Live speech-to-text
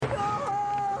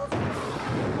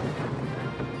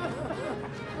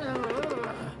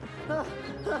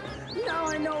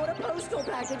postal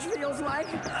package feels like.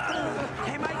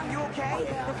 Hey, mate, you okay?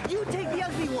 Yeah. You take the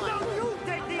ugly one. No, you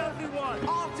take the ugly one.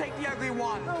 I'll take the ugly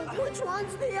one. Oh, which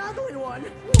one's the ugly one?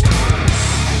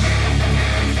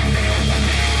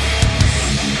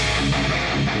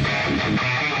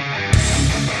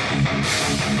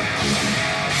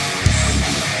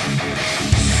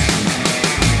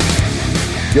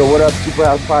 Yo, what up,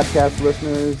 Superhouse Podcast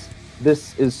listeners?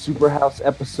 This is Superhouse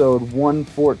episode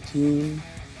 114,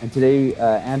 and today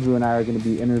Andrew and I are going to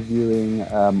be interviewing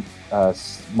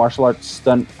martial arts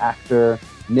stunt actor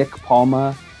Nick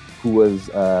Palma, who was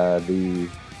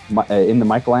in the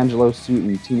Michelangelo suit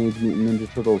in Teenage Mutant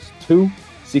Ninja Turtles 2,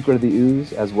 Secret of the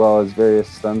Ooze, as well as various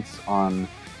stunts on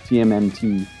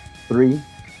TMNT 3.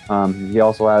 He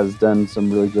also has done some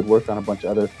really good work on a bunch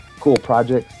of other cool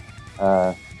projects.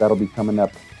 That'll be coming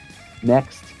up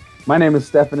next. My name is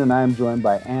Stefan, and I am joined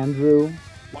by Andrew.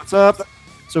 What's up?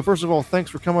 So first of all,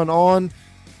 thanks for coming on.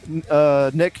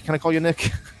 Nick, can I call you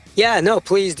Nick? Yeah, no,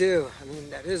 please do. I mean,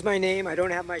 that is my name. I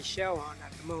don't have my shell on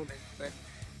at the moment,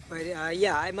 but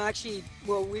yeah, I'm actually,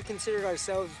 well, we considered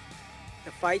ourselves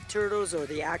the Fight Turtles or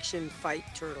the Action Fight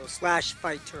Turtles /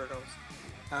 Fight Turtles.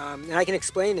 And I can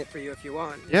explain it for you if you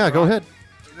want. Yeah, go ahead.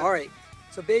 All right.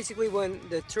 So basically, when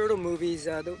the turtle movies,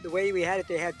 the way we had it,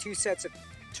 they had two sets of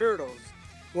turtles.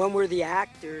 One were the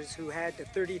actors who had the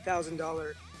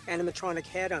 $30,000 animatronic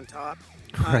head on top,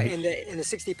 Right. and the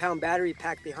 60-pound battery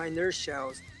pack behind their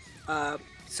shells.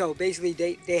 So basically,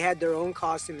 they had their own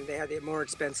costume and they had the more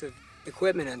expensive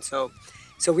equipment, and so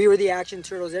we were the action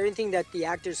turtles. Everything that the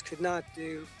actors could not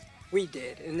do, we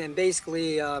did. And then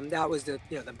basically, that was the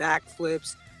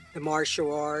backflips, the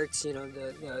martial arts,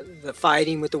 the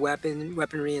fighting with the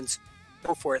weaponry and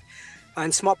so forth,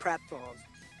 and small pratfalls.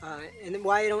 And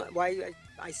why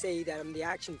I say that I'm the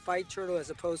action fight turtle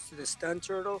as opposed to the stunt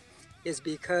turtle is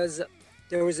because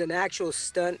there was an actual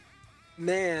stunt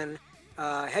man,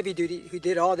 heavy duty, who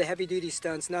did all the heavy duty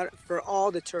stunts, not for all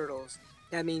the turtles.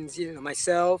 That means,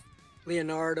 myself,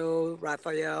 Leonardo,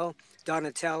 Raphael,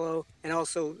 Donatello, and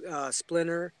also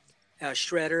Splinter,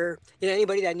 Shredder,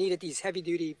 anybody that needed these heavy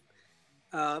duty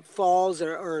falls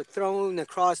or thrown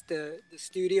across the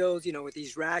studios, with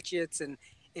these ratchets and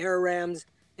air rams.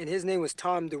 And his name was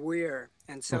Tom DeWeer.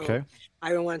 And so Okay.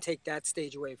 I don't want to take that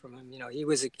stage away from him. He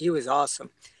was awesome.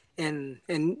 And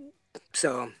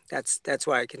so that's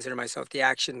why I consider myself the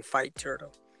action fight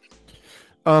turtle.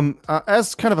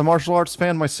 As kind of a martial arts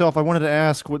fan myself, I wanted to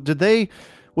ask,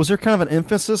 was there kind of an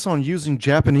emphasis on using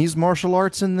Japanese martial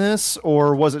arts in this,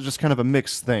 or was it just kind of a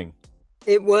mixed thing?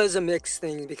 It was a mixed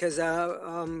thing because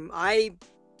I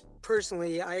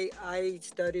personally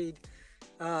studied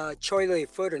Choi Lei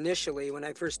Foot initially when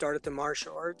I first started the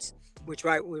martial arts,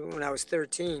 when I was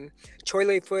 13. Choi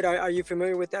Lei Foot, are you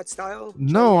familiar with that style?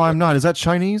 No, I'm not. Is that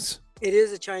Chinese? It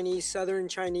is a Southern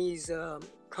Chinese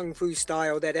Kung Fu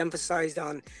style that emphasized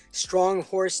on strong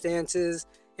horse stances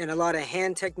and a lot of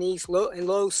hand techniques,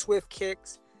 low swift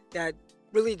kicks that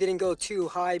really didn't go too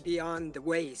high beyond the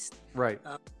waist. Right.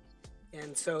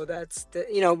 And so that's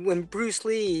when Bruce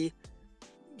Lee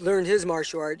learned his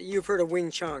martial art, you've heard of Wing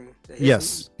Chun.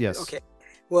 Yes. Okay.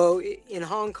 Well, in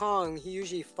Hong Kong, he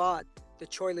usually fought the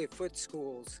Choi Lei Foot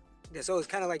schools. So it's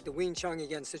kind of like the Wing Chun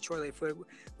against the Choi Lei Foot,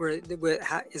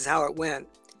 is how it went.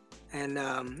 And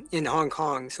in Hong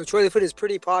Kong. So Choi Lei Foot is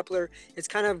pretty popular. It's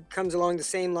kind of comes along the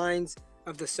same lines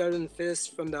of the Southern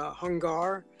Fist from the Hung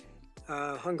Gar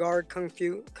Kung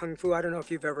Fu. I don't know if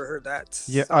you've ever heard that.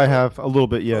 Yeah, I have a little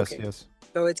bit. Yes, Okay. yes.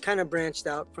 So it's kind of branched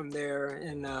out from there.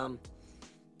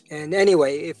 And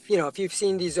anyway, if you've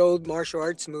seen these old martial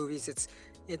arts movies,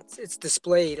 it's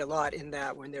displayed a lot in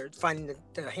that when they're finding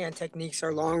the hand techniques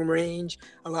are long range,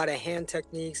 a lot of hand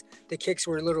techniques. The kicks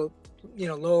were a little,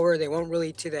 lower. They weren't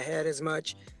really to the head as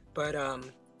much, but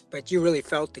you really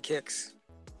felt the kicks.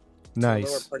 Nice. To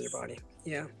the lower part of your body.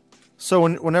 Yeah. So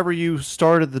whenever you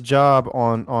started the job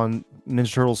on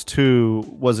Ninja Turtles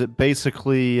 2, was it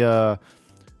basically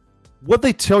what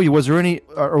they tell you? Was there any,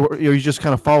 or you just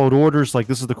kind of followed orders like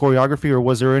this is the choreography, or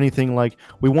was there anything like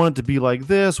we want it to be like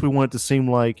this, we want it to seem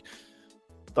like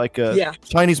a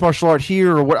Chinese martial art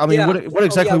here, or what? I mean, Yeah. what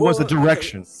exactly was the Okay.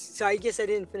 direction? So I guess I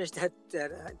didn't finish that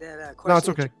question. No, it's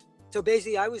okay. So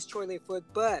basically, I was Choi Lei Foot,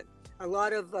 but a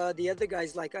lot of the other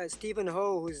guys, like Stephen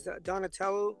Ho, who's the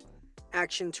Donatello,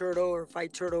 action turtle or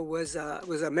fight turtle, was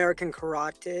American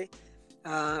karate.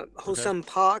 Ho-Sung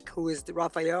Pak, who is the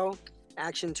Raphael,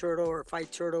 action turtle or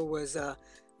fight turtle, was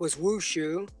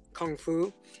wushu, kung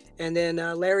fu. And then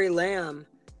Larry Lamb,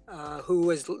 who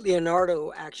was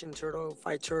Leonardo, action turtle,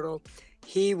 fight turtle,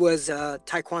 he was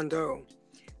taekwondo.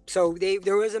 So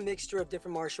there was a mixture of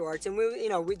different martial arts, and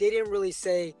they didn't really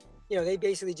say, they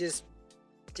basically just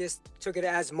just took it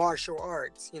as martial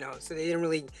arts, so they didn't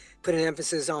really put an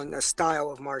emphasis on a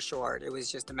style of martial art. It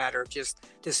was just a matter of just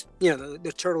this,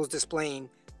 the turtles displaying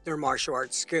their martial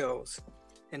arts skills,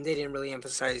 and they didn't really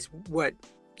emphasize what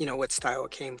style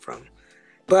it came from.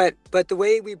 But the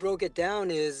way we broke it down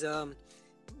is,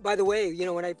 by the way,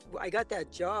 when I got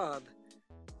that job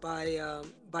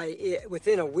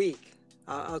within a week,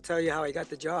 I'll tell you how I got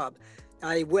the job.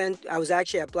 I was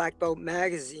actually at Black Belt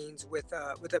Magazines with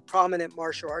a prominent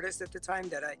martial artist at the time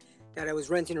that I was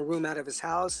renting a room out of his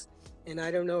house. And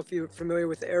I don't know if you're familiar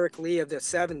with Eric Lee of the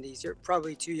 70s. You're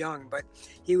probably too young, but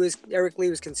Eric Lee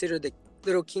was considered the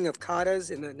little king of katas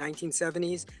in the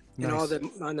 1970s. Nice.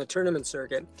 And on the tournament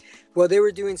circuit. Well, they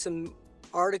were doing some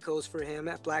articles for him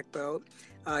at Black Belt.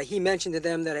 He mentioned to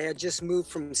them that I had just moved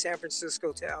from San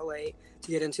Francisco to LA to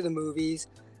get into the movies.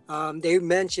 They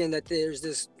mentioned that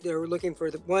they were looking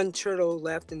for the one turtle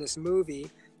left in this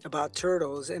movie about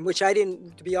turtles, and which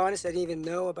to be honest, I didn't even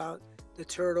know about the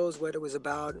turtles, what it was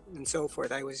about, and so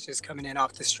forth. I was just coming in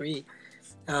off the street.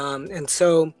 And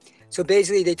so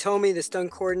basically they told me the stunt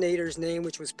coordinator's name,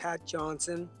 which was Pat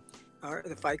Johnson,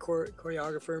 the fight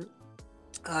choreographer.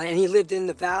 And he lived in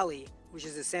the Valley, which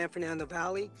is the San Fernando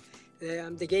Valley.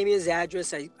 They gave me his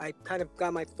address. I kind of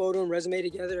got my photo and resume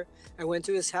together. I went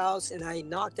to his house and I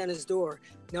knocked on his door.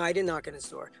 No, I didn't knock on his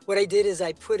door. What I did is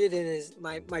I put it in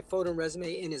my photo and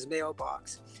resume in his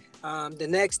mailbox. The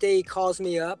next day he calls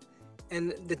me up,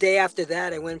 and the day after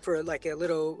that I went for like a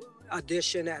little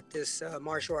audition at this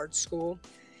martial arts school.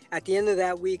 At the end of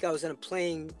that week, I was on a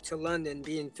plane to London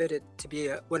being fitted to be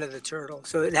one of the turtles.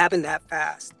 So it happened that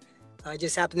fast. I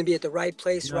just happened to be at the right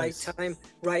place, Nice. right time,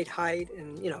 right height,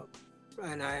 and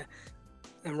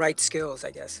and right skills,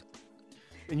 I guess.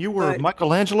 And you were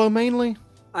Michelangelo mainly?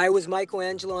 I was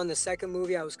Michelangelo in the second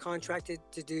movie. I was contracted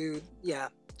to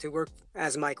work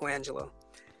as Michelangelo.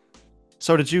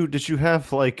 So did you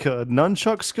have like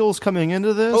nunchuck skills coming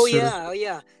into this? Oh or-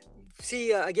 yeah.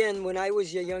 See, again, when I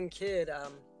was a young kid,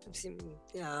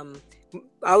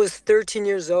 I was 13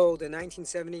 years old in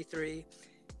 1973,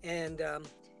 and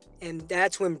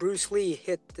that's when Bruce Lee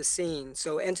hit the scene.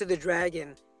 So Enter the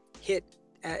Dragon hit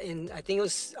in, I think it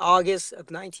was August of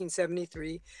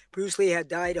 1973. Bruce Lee had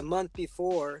died a month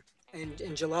before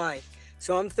in July.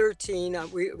 So I'm 13.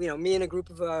 Me and a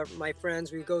group of my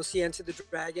friends, we go see Enter the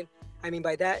Dragon. I mean,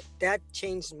 by that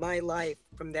changed my life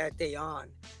from that day on.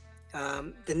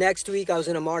 The next week I was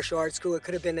in a martial arts school. It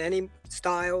could have been any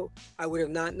style. I would have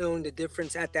not known the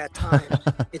difference at that time.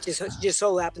 It just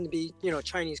so happened to be,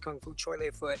 Chinese Kung Fu, Choi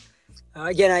Lei Foot.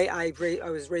 Again, I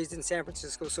was raised in San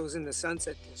Francisco, so it was in the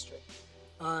Sunset District.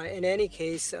 In any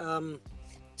case,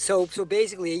 so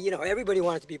basically, everybody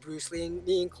wanted to be Bruce Lee, and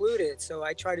me included. So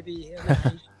I tried to be him.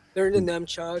 I learned the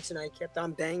nunchucks, and I kept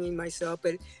on banging myself.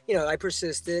 But I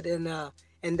persisted,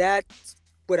 and that's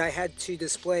what I had to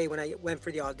display when I went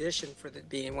for the audition for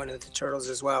being one of the turtles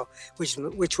as well, which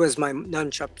was my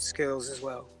nunchuck skills as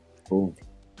well. Cool.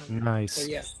 Nice.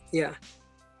 So yeah.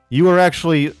 You were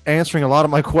actually answering a lot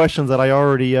of my questions that I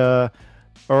already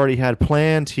had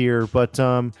planned here, but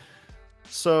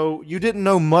so you didn't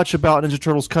know much about Ninja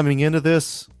Turtles coming into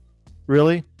this,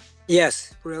 really?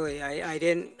 Yes, really. I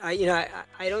didn't.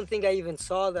 I don't think I even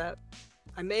saw that.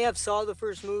 I may have saw the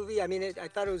first movie. I mean, I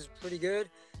thought it was pretty good,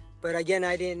 but again,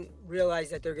 I didn't realize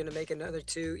that they're gonna make another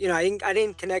two. I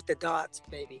didn't connect the dots,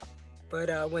 maybe.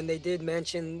 But when they did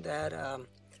mention that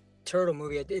turtle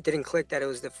movie, it didn't click that it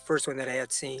was the first one that I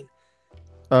had seen.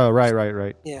 Oh,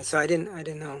 right. Yeah, so I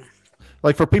didn't know.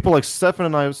 Like for people like Stefan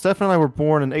and I were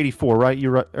born in 84, right?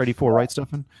 You're 84, right,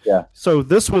 Stefan? Yeah. So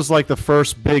this was like the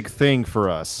first big thing for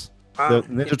us. The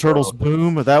Ninja Turtles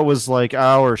boom, that was like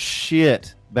our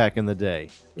shit back in the day.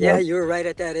 Yeah, you were right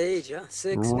at that age, huh?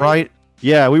 6. Right? Maybe?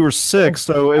 Yeah, we were 6,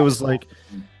 so it was like,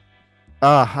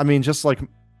 just like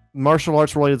martial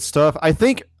arts related stuff. I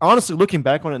think, honestly, looking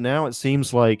back on it now, it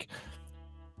seems like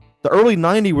the early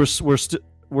 90s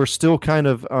were still kind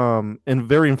of and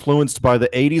very influenced by the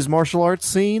 80s martial arts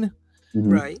scene.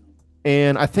 Mhm. Right.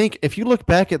 And I think if you look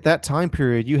back at that time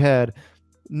period, you had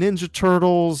Ninja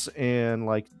Turtles and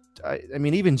like, I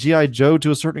mean, even G.I. Joe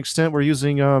to a certain extent were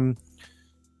using,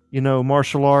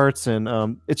 martial arts.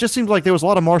 And it just seemed like there was a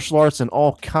lot of martial arts and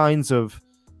all kinds of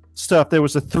stuff. There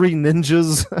was the Three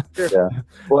Ninjas. Yeah.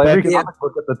 Well, every comic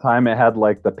book at the time, it had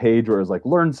like the page where it was like,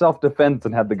 learn self-defense,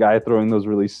 and had the guy throwing those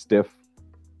really stiff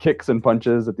kicks and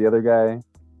punches at the other guy.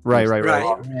 Right.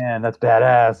 Oh, man, that's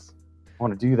badass. I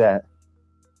want to do that.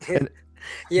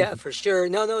 Yeah, for sure.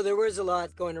 No, there was a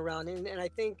lot going around, and I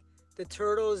think the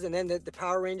Turtles and then the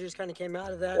Power Rangers kind of came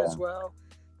out of that as well.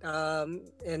 And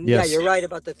Yes. yeah, you're right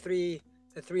about the three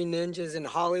the three ninjas in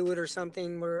Hollywood or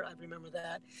something. Where I remember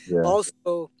that. Yeah.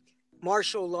 Also,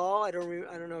 Martial Law. I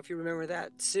don't know if you remember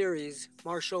that series.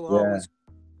 Martial Law Yeah. was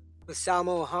with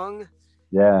Sammo Hung.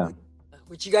 Yeah.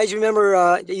 Which you guys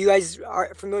remember? You guys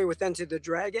are familiar with Enter the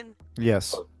Dragon?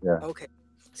 Yes. Okay,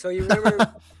 so you remember?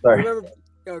 Sorry. Remember?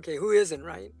 Okay, who isn't,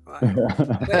 right?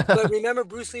 But remember,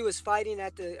 Bruce Lee was fighting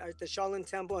at the Shaolin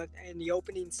Temple in the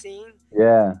opening scene,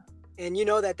 Yeah. and you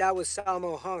know that was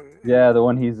Sammo Hung. Yeah, the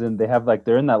one he's in. They have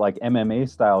they're in that like MMA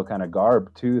style kind of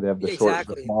garb too. They have the short, the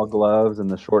Exactly. small gloves and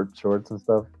the short shorts and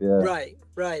stuff. Yeah.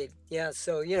 Right. Yeah.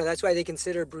 So that's why they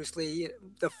consider Bruce Lee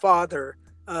the father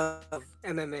of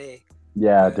MMA.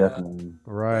 Yeah, But, definitely.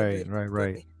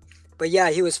 Right. But yeah,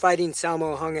 he was fighting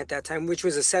Sammo Hung at that time, which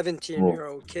was a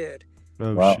 17-year-old kid.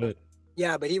 Oh Wow. shit.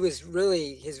 Yeah, but he's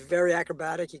very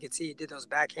acrobatic. You could see he did those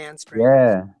back handsprings.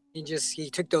 Yeah. He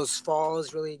took those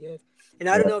falls really good. And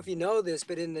I don't know if you know this,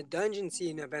 but in the dungeon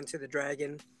scene of Enter the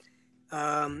Dragon,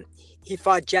 he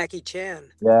fought Jackie Chan.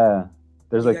 Yeah.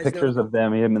 There's You like guys pictures know- of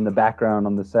him in the background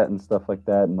on the set and stuff like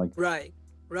that, and like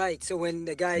Right. So when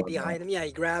the guy Love behind him,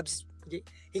 he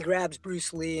grabs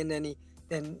Bruce Lee, and then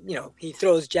he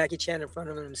throws Jackie Chan in front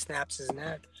of him and snaps his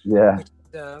neck. yeah,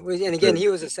 And again, he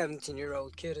was a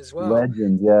 17-year-old kid as well.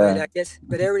 legend. But Yeah, I guess,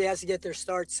 everybody has to get their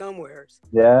start somewhere.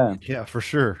 yeah. Yeah, for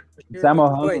sure. For sure. Sammo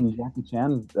But Hung boy, and Jackie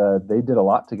Chan, they did a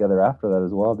lot together after that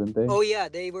as well, didn't they? Oh yeah,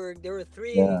 there were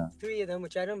three Yeah. of them,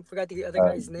 which I don't forgot the other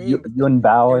guy's name. But Yun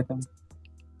Bao, I think.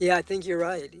 yeah, I think you're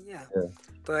right. Yeah. Yeah.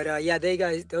 But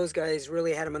those guys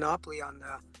really had a monopoly on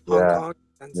the Yeah. Hong Kong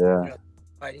and, Yeah.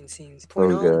 fighting scenes. So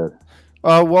Point on. good.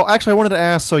 Well, actually, I wanted to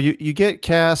ask. So you get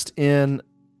cast in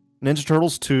Ninja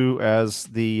Turtles 2 as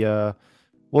the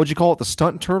what would you call it? The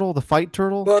stunt turtle, the fight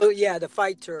turtle, Well, yeah, the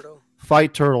fight turtle.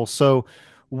 fight turtle. So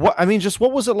what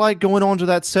was it like going onto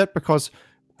that set? Because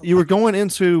you were going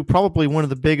into probably one of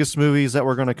the biggest movies that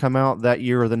were going to come out that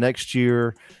year or the next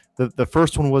year. The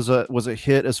first one was a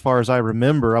hit as far as I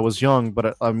remember. I was young,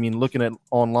 but I mean, looking at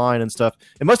online and stuff,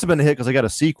 it must have been a hit because I got a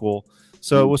sequel.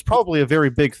 So it was probably a very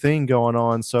big thing going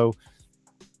on. So,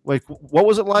 like, what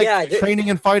was it like training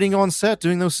and fighting on set,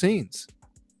 doing those scenes?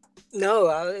 No,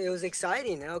 it was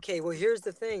exciting. Okay, well, here's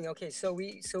the thing. Okay, so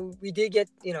we did get,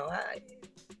 we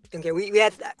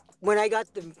had, when I got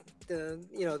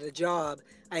the job,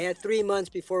 I had 3 months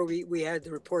before we had to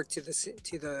report to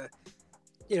the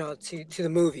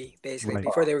movie, basically, Right.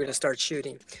 before they were going to start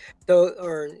shooting,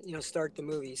 start the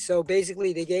movie. So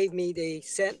basically they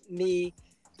sent me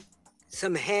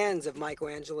some hands of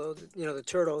Michelangelo, the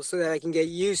turtles, so that I can get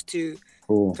used to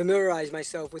Cool. familiarize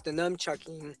myself with the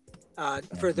nunchucking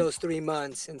for those 3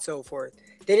 months and so forth.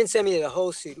 They didn't send me the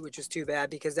whole suit, which was too bad,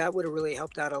 because that would have really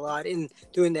helped out a lot in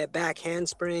doing that back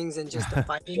handsprings and just the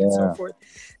fighting and so Yeah. forth.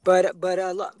 But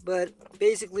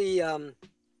basically,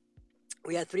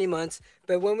 we had 3 months.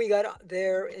 But when we got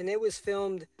there, and it was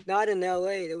filmed not in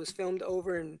LA, it was filmed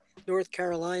over in North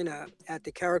Carolina at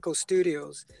the Caraco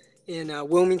Studios in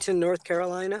Wilmington, North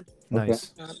Carolina.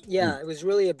 Nice. Yeah, it was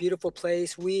really a beautiful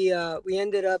place. We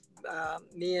ended up,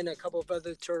 me and a couple of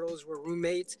other turtles were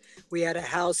roommates. We had a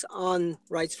house on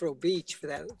Wrightsville Beach for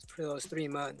those 3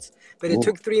 months. But it Cool.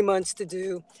 took 3 months to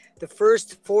do. The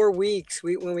first 4 weeks,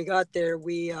 when we got there,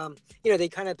 they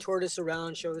kind of toured us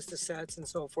around, showed us the sets and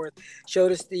so forth,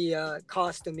 showed us the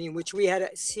costuming, which we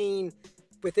had seen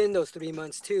within those 3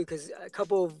 months too, because a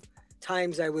couple of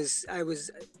times I was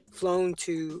flown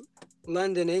to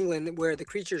London, England, where the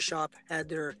Creature Shop had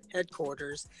their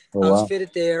headquarters. Oh, I was wow.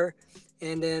 fitted there,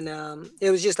 and then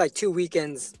it was just like 2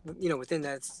 weekends, within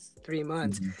that 3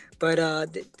 months.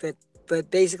 Mhm. But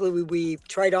basically, we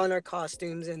tried on our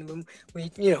costumes, and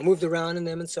we moved around in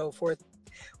them and so forth.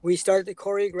 We started to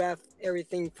choreograph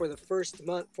everything for the first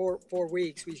month, 4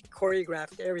 weeks. We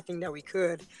choreographed everything that we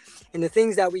could, and the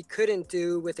things that we couldn't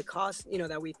do with the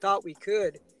that we thought we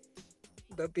could.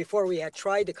 But before we had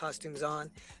tried the costumes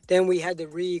on, then we had to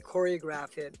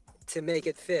re-choreograph it to make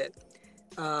it fit,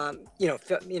 to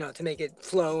make it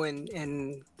flow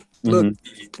and look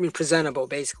presentable,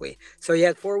 basically. So you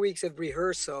had 4 weeks of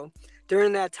rehearsal.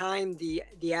 During that time,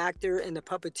 the actor and the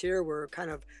puppeteer were kind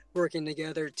of working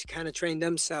together to kind of train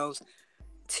themselves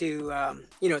to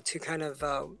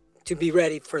be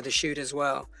ready for the shoot as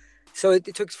well. So it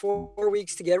took 4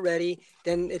 weeks to get ready.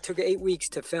 Then it took 8 weeks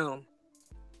to film.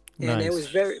 And Nice. it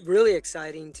was really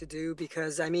exciting to do,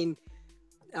 because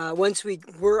once we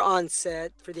were on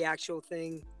set for the actual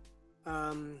thing,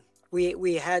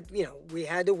 we had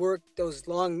to work those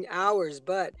long hours,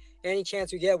 but any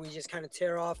chance we get, we just kind of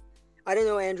tear off. I don't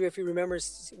know, Andrew, if you remember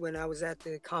when I was at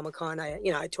the Comic-Con,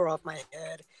 I tore off my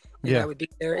head, and Yeah. I would be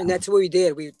there, and that's what we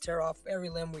did. We would tear off every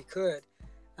limb we could.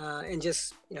 and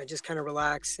just just kind of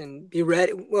relax and be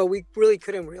ready. Well, we really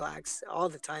couldn't relax all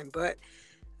the time, but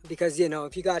because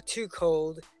if you got too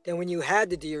cold, then when you had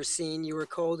to do your scene, you were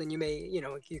cold and you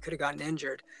you could have gotten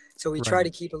injured. So we try to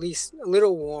keep at least a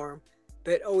little warm,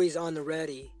 but always on the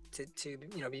ready to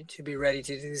be ready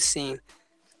to do the scene.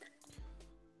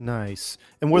 Nice.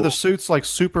 And were the suits like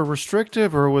super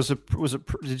restrictive, or was it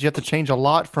did you have to change a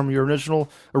lot from your original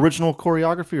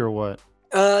choreography, or what?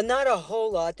 Not a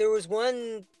whole lot. There was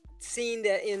one scene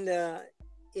that in the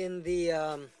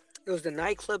it was the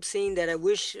nightclub scene that I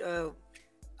wish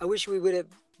we would have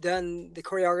done the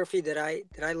choreography that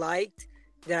I liked,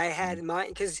 that I had in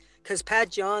mind, because Pat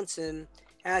Johnson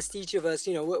asked each of us,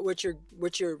 what's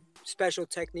your special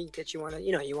technique that you want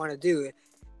to do.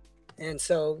 And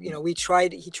so, he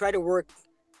tried to work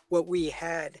what we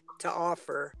had to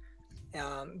offer.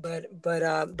 But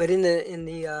in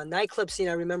the nightclub scene,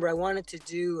 I remember I wanted to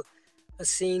do a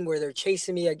scene where they're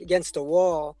chasing me against a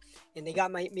wall, and they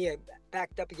got me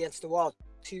backed up against the wall,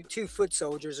 two foot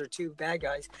soldiers or two bad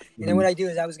guys. And then what I do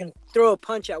is I was going to throw a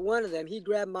punch at one of them. He'd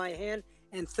grab my hand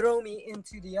and throw me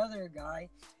into the other guy,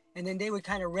 and then they would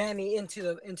kind of ram me into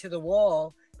the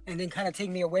wall, and then kind of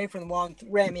take me away from the wall and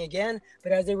ram me again.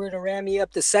 But as they were to ram me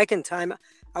up the second time,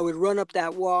 I would run up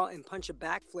that wall and punch a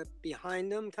backflip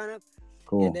behind them, kind of,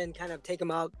 and then kind of take them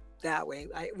out that way.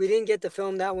 We didn't get to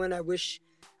film that one. I wish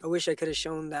I could have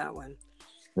shown that one.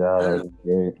 Yeah, that was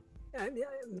great.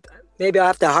 Maybe I'll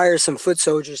have to hire some foot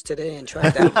soldiers today and try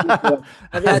that.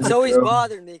 That's always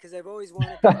bothered me because I've always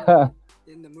wanted to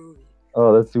be in the movie.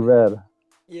 Oh, that's too bad.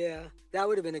 Yeah, that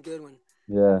would have been a good one.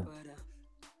 Yeah. But,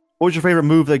 what was your favorite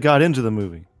move that got into the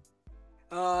movie?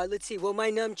 Let's see. Well,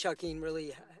 my nunchucking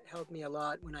really helped me a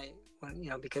lot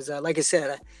because like I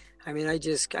said,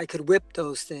 I could whip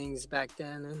those things back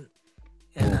then,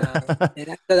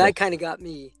 and so that kind of got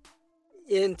me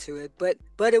into it. But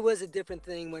it was a different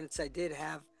thing once I did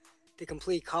have the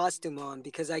complete costume on,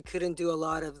 because I couldn't do a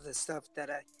lot of the stuff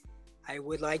that I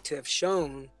would like to have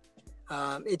shown.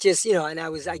 It just and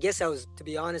I guess to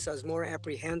be honest, I was more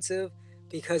apprehensive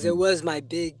because it was my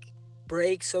big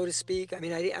break, so to speak.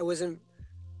 I wasn't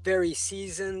very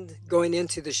seasoned going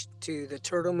into the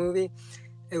Turtle movie.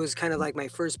 It was kind of like my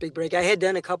first big break. I had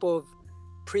done a couple of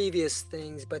previous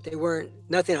things, but they weren't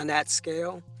nothing on that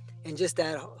scale, and just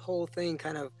that whole thing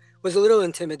kind of was a little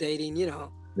intimidating,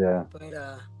 Yeah.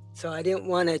 But so I didn't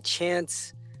want a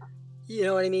chance. You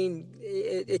know what I mean?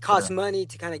 It costs money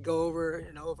to kind of go over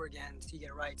and over again to get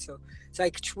it right. So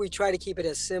we try to keep it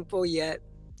as simple yet,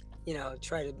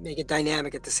 try to make it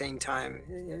dynamic at the same time,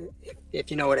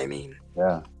 if you know what I mean.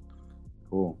 Yeah.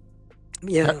 Cool.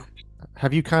 Yeah.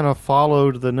 Have you kind of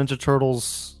followed the Ninja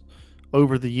Turtles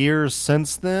over the years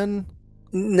since then?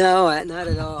 No, not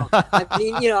at all. Not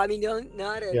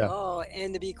at all.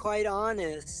 And to be quite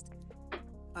honest,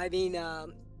 I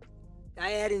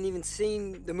hadn't even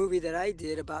seen the movie that I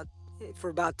did for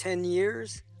about 10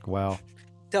 years. Wow.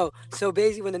 So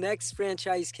basically when the next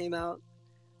franchise came out,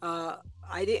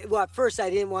 at first I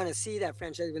didn't want to see that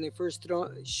franchise when they first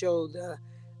showed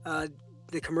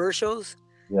the commercials.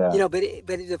 Yeah. But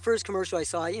the first commercial I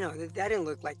saw, that didn't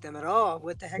look like them at all.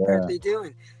 What the heck are they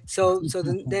doing? So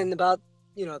then about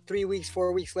 3 weeks,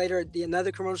 4 weeks later,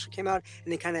 another commercial came out,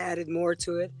 and they kind of added more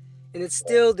to it. And it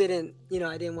still didn't,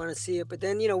 I didn't want to see it. But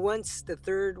then, once the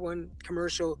third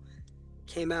commercial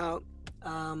came out,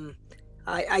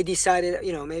 I decided,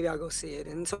 maybe I'll go see it.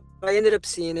 And so I ended up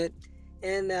seeing it,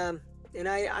 and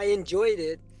I enjoyed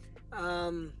it.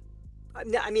 I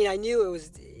knew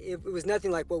it was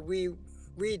nothing like what we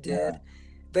did,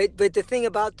 but the thing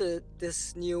about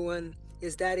this new one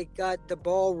is that it got the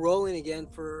ball rolling again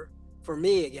for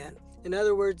me again. In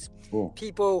other words,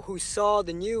 people who saw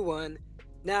the new one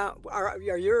now are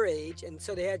your age, and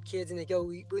so they had kids, and they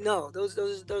go, no, those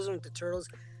aren't the Turtles.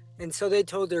 And so they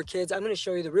told their kids, I'm going to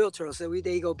show you the real Turtles. So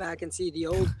they go back and see the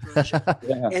old version.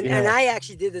 And I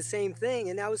actually did the same thing,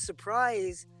 and I was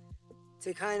surprised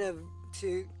to kind of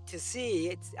to see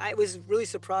it. I was really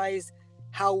surprised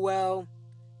how well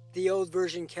the old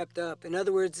version kept up. In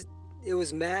other words, it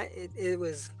was it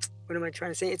was, what am I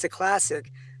trying to say? It's a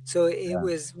classic. So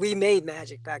we made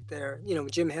magic back there,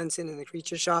 Jim Henson in the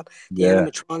Creature Shop, the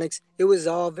animatronics. It was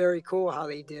all very cool how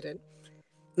they did it.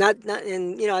 They're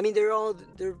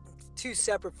two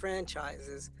separate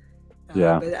franchises.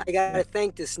 But I gotta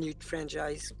thank this new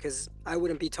franchise, because I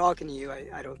wouldn't be talking to you,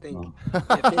 I don't think,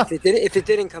 if it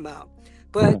didn't come out.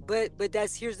 But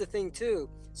here's the thing too.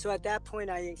 So at that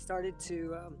point, I started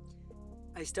to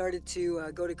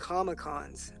go to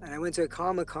Comic-Cons, and I went to a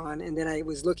Comic-Con, and then I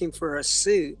was looking for a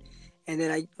suit, and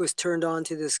then I was turned on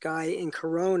to this guy in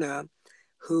Corona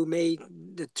who made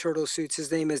the turtle suits.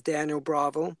 His name is Daniel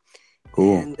Bravo.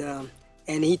 Cool.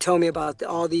 And he told me about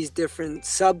all these different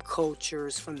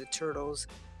subcultures from the turtles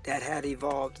that had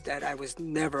evolved that I was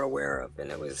never aware of.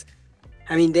 And it was,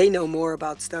 I mean, they know more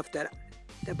about stuff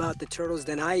about the turtles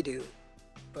than I do,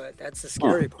 but that's the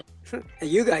scary part. And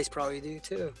you guys probably do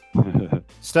too.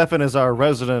 Stefan is our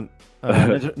resident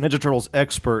Ninja Turtles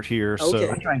expert here. Okay.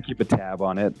 So, I try and keep a tab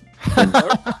on it.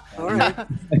 All right.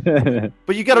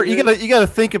 but you gotta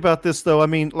think about this though. I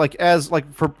mean, like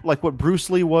what Bruce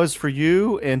Lee was for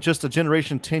you, and just a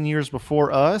generation 10 years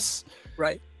before us.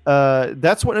 Right.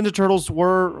 That's what Ninja Turtles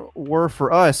were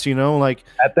for us. You know, like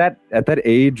at that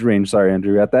age range. Sorry,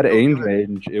 Andrew. At that age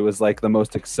range, it was like the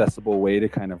most accessible way to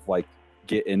kind of like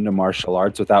get into martial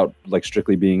arts without like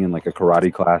strictly being in like a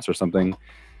karate class or something.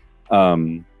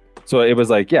 So it was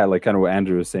like, yeah, like kind of what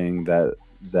Andrew was saying,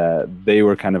 that they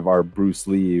were kind of our Bruce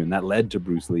Lee, and that led to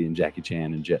Bruce Lee and Jackie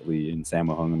Chan and Jet Li and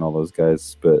Sammo Hung and all those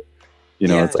guys. But you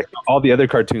know, it's like all the other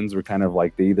cartoons were kind of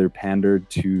like they either pandered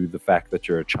to the fact that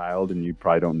you're a child and you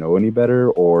probably don't know any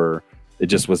better, or it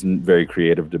just wasn't very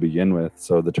creative to begin with.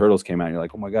 So the Turtles came out and you're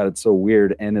like, oh my God, it's so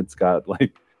weird, and it's got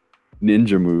like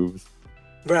ninja moves.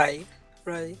 Right.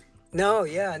 No,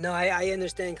 I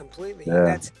understand completely.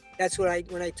 Yeah. That's what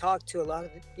when I talk to a lot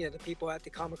of the people at the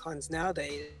Comic-Cons now,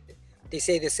 they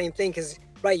say the same thing, because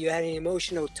you had an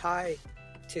emotional tie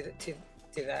to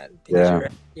that, because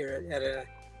you're at an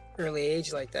early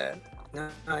age like that.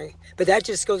 But that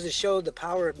just goes to show the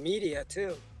power of media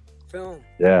too, film.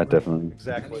 Yeah, definitely.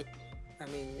 exactly. I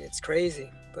mean, it's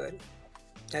crazy, but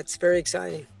that's very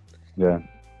exciting. Yeah.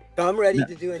 So I'm ready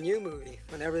to do a new movie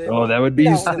whenever they. Oh, that would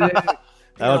be sick.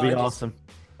 That would be awesome.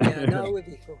 Yeah, no, it would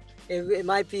be cool. It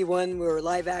might be one where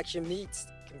live action meets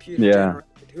computer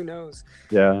generated. Who knows?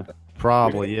 Yeah.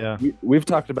 Probably, yeah. We've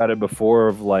talked about it before,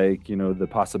 of like, you know, the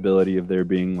possibility of there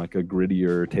being like a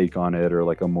grittier take on it, or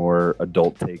like a more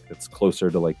adult take that's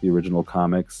closer to like the original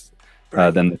comics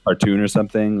than the cartoon or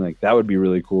something. Like that would be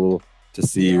really cool to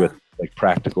see with like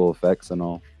practical effects and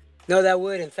all. No, that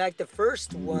would. In fact, the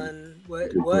first one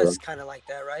was kind of like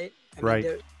that, right? Right.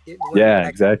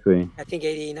 Exactly. I think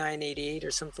 89, 88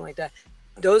 or something like that.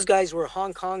 Those guys were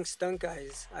Hong Kong stunt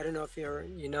guys. I don't know if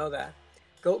you know that.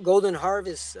 Golden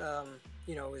Harvest,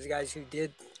 was the guys who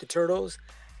did the Turtles,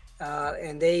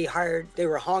 and they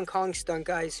were Hong Kong stunt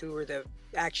guys who were the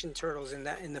action turtles in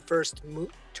the first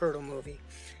Turtle movie,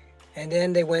 and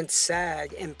then they went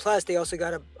SAG, and plus they also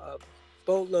got a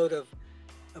boatload of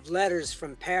letters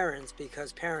from parents,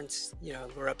 because parents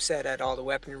were upset at all the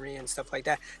weaponry and stuff like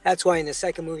that. That's why in the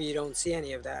second movie you don't see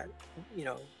any of that.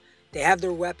 They have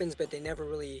their weapons, but they never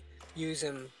really use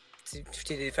them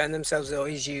to defend themselves. They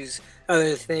always use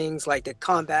other things like the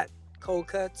combat cold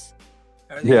cuts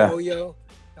or the yo-yo,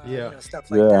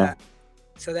 stuff like that.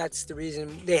 So that's the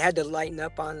reason they had to lighten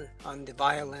up on the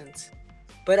violence.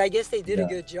 But I guess they did a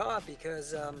good job,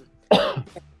 because a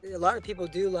lot of people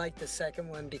do like the second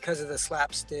one because of the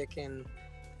slapstick and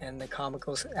the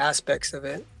comical aspects of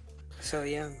it. So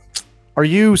yeah. Are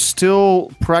you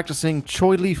still practicing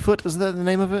Choi Lee Foot? Is that the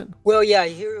name of it? Well, yeah.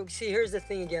 Here's the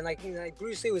thing again. Like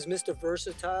Bruce Lee was Mr.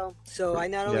 Versatile, so I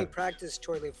not only practiced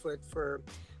Choi Lee Foot for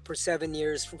 7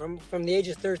 years, from the age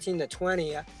of 13 to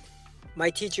 20. My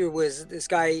teacher was this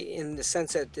guy in the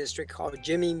Sunset District called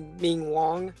Jimmy Ming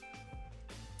Wong,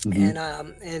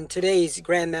 and today's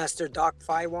Grandmaster Doc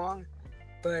Fai Wong.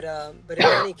 But in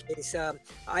any case,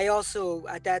 I also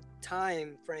at that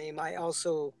time frame I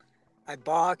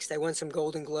boxed. I won some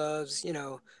Golden Gloves.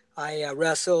 I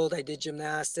wrestled. I did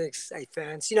gymnastics. I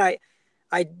fenced. I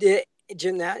did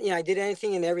I did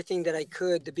anything and everything that I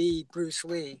could to be Bruce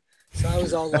Lee. So I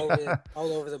was all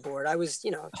over the board. I was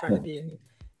trying to be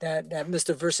that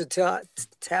Mr.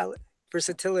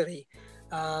 Versatility.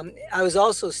 I was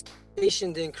also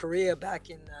stationed in Korea back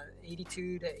in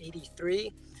 82 to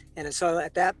 83. And so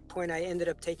at that point, I ended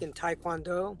up taking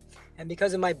Taekwondo. And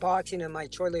because of my boxing and my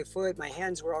Choi Lee Foot, my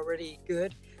hands were already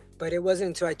good. But it wasn't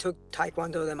until I took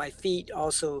Taekwondo that my feet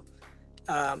also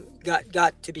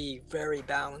got to be very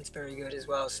balanced, very good as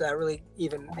well. So that really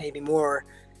even made me more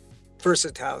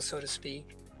versatile, so to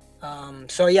speak.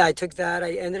 So yeah, I took that.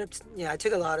 I ended up, I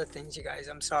took a lot of things, you guys.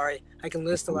 I'm sorry. I can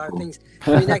list a lot of things.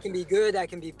 I mean, that can be good, that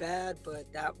can be bad,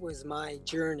 but that was my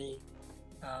journey.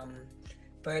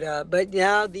 But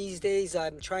now these days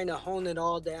I'm trying to hone it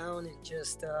all down and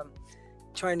just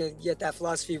trying to get that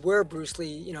philosophy where Bruce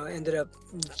Lee, ended up,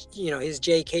 his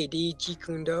JKD, Jeet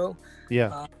Kune Do.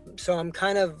 Yeah. So I'm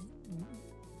kind of,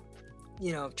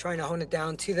 trying to hone it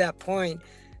down to that point.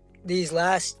 These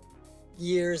last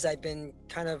years I've been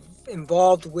kind of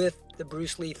involved with the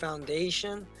Bruce Lee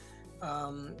Foundation.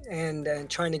 and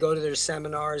trying to go to their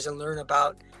seminars and learn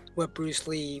about what Bruce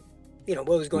Lee, what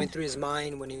was going through his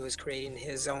mind when he was creating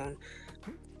his own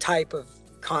type of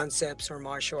concepts or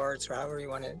martial arts, or however you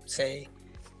want to say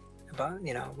about,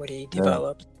 what he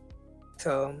developed.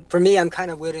 So for me, I'm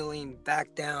kind of whittling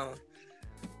back down,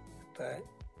 but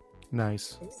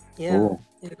Nice. yeah. Cool.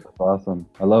 Yeah. That's awesome.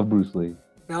 I love Bruce Lee.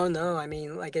 No. I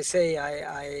mean, like I say,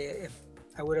 if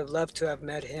I would have loved to have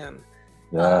met him.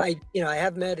 Yeah. I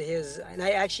have met and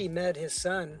I actually met his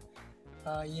son,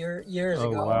 years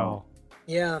Oh ago. wow.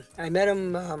 Yeah, I met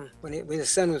him when his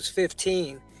son was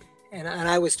 15, and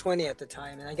I was 20 at the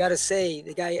time. And I gotta say,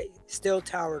 the guy still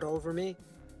towered over me.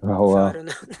 Oh So wow. I don't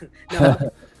know.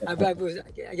 No,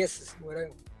 I guess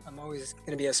I'm always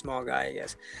gonna be a small guy, I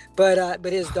guess. But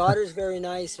his daughter's very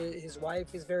nice. His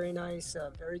wife is very nice.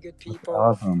 Very good people.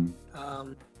 Awesome.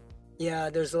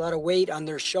 Yeah, there's a lot of weight on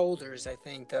their shoulders, I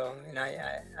think, though, and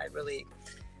I really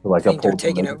To like think they're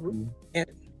uphold the taking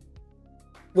legacy?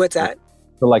 What's that?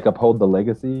 To like uphold the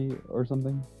legacy or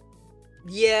something?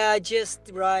 Yeah,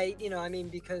 just right. I mean,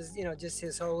 because just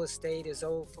his whole estate, his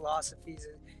whole philosophies,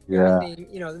 Yeah.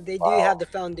 everything. They do have the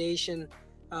foundation.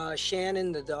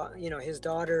 Shannon, his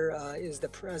daughter, is the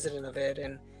president of it,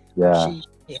 and Yeah.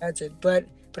 she heads it. But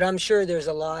I'm sure there's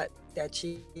a lot that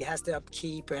she has to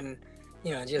upkeep, and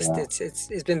just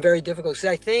it's been very difficult. So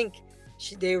I think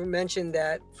they mentioned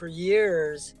that for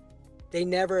years they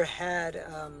never had,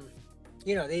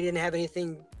 they didn't have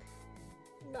anything.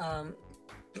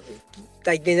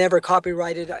 Like they never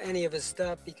copyrighted any of his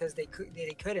stuff because they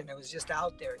couldn't. It was just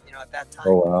out there, at that time.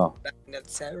 Oh wow. Back in the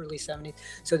early 70s.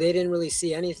 So they didn't really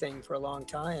see anything for a long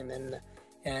time,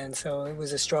 and so it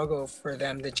was a struggle for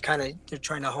them to they're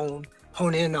trying to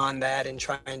hone in on that and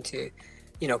trying to,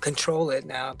 control it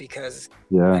now, because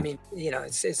Yeah. I mean,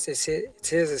 it's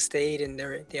his estate, and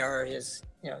they are his,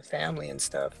 family and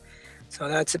stuff. So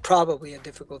that's probably a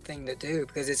difficult thing to do,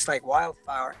 because it's like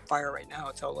wildfire right now.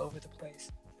 It's all over the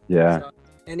place. Yeah. So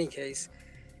in any case,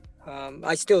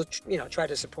 I still, try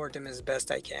to support them as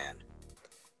best I can.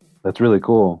 That's really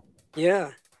cool.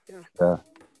 Yeah. Yeah.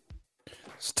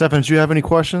 Stefan, do you have any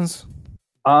questions?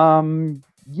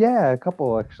 Yeah, a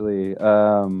couple actually.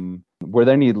 Were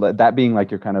there any, that being like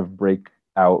your kind of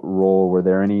breakout role, were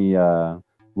there any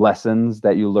lessons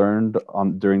that you learned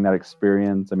during that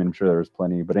experience? I mean, I'm sure there was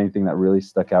plenty, but anything that really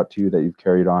stuck out to you that you've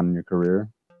carried on in your career?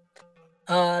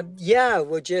 Yeah,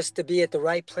 well, just to be at the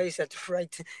right place at the right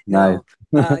time. Nice.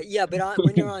 Yeah, but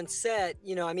when you're on set,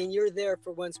 I mean, you're there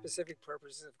for one specific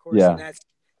purpose, of course, Yeah. and that's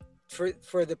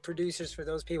for the producers, for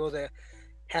those people to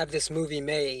have this movie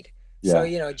made. Yeah.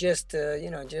 So, just to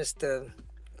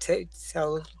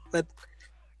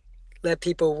let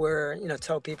people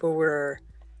tell people where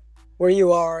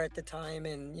you are at the time,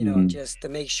 and, Mhm. just to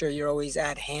make sure you're always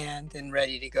at hand and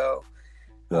ready to go.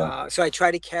 Yeah. So I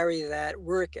try to carry that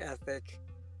work ethic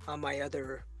on my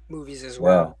other movies as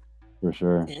well. For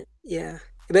sure. And, yeah.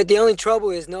 But the only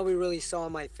trouble is nobody really saw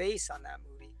my face on that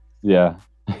movie. Yeah.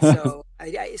 So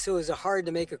so it was hard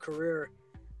to make a career,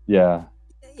 Yeah.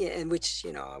 in which,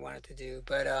 I wanted to do.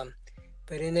 But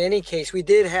in any case, we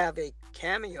did have a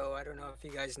cameo. I don't know if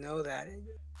you guys know that.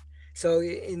 So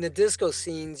in the disco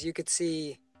scenes, you could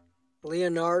see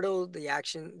Leonardo,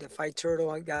 the fight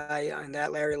turtle guy, and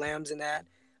that Larry Lamb's in that.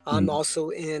 I'm also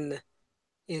in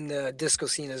the disco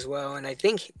scene as well, and I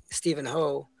think Stephen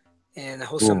Ho and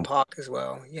Ho Sung Pak as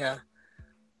well. Yeah.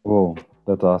 Cool.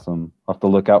 That's awesome. I'll have to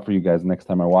look out for you guys next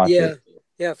time I watch Yeah. it,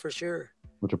 Yeah, for sure.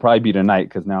 which will probably be tonight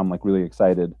because now I'm like really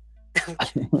excited.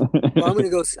 Well, I'm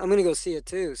gonna go see it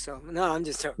too. So no, I'm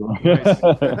just joking.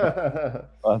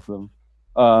 Awesome.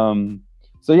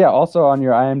 So yeah, also on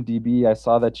your IMDb, I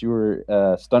saw that you were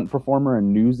a stunt performer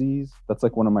in Newsies. That's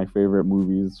like one of my favorite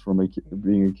movies from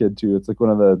being a kid too. It's like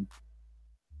one of the,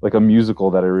 like a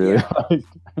musical that I really liked.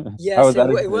 How Yes, was that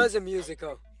it experience? was a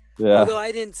musical. Yeah. Although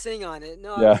I didn't sing on it.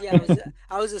 No, Yeah.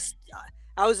 I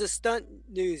was a stunt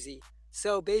newsie.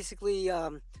 So basically,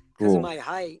 because Cool. of my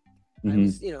height, I Mhm.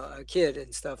 was, a kid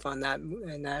and stuff on that.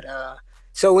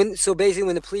 So basically,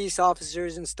 when the police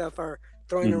officers and stuff are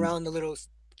throwing Mhm. around the little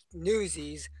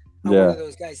newsies, I'm Yeah. one of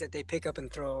those guys that they pick up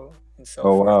and throw and so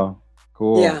Oh forth. wow.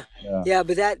 Cool. Yeah. Yeah. Yeah,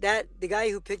 but that the guy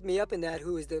who picked me up in that,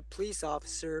 who was the police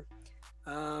officer,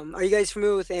 are you guys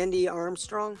familiar with Andy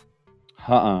Armstrong?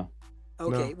 Uh-uh.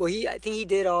 Okay, well, I think he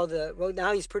did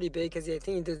now he's pretty big because I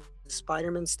think he did the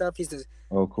Spider-Man stuff. He's the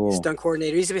Oh cool. stunt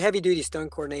coordinator. He's a heavy-duty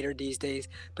stunt coordinator these days.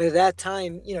 But at that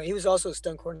time, he was also a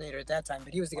stunt coordinator at that time,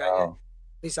 but he was the guy that Wow.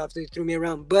 police officer threw me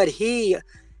around. But he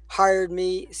hired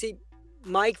me. See,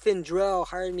 Mike Findrell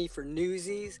hired me for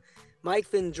Newsies. Mike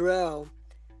Findrell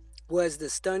was the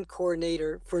stunt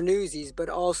coordinator for Newsies, but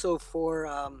also for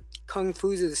Kung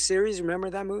Fu the series. Remember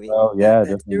that movie? Oh yeah,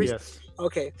 That definitely. series? Yes.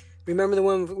 Okay. Remember the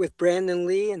one with Brandon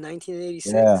Lee in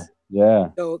 1986? Yeah, yeah.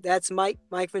 So that's Mike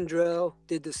Vendrell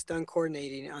did the stunt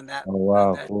coordinating on that Oh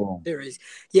wow, that cool. series.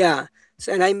 Yeah.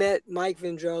 So, and I met Mike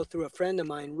Vendrell through a friend of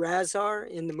mine. Razar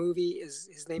in the movie his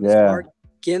name is Yeah. Mark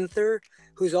Ginther,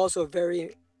 who's also a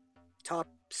very top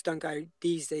stunt guy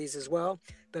these days as well.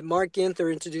 But Mark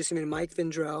Ginther introduced me to Mike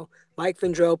Vendrell. Mike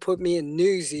Vendrell put me in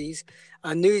Newsies.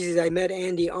 On Newsies, I met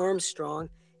Andy Armstrong.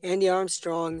 Andy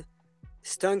Armstrong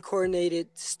stunt coordinated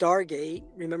Stargate.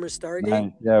 Remember Stargate?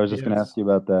 Nice. Yeah, I was just gonna Yes. ask you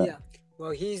about that. Yeah.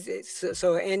 Well,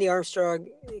 so Andy Armstrong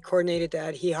coordinated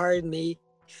that. He hired me.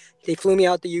 They flew me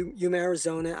out to Yuma,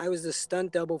 Arizona. I was the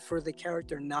stunt double for the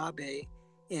character Nabe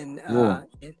in Cool.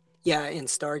 in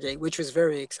Stargate, which was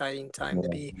very exciting time to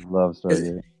be. Love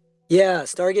Stargate. Yeah,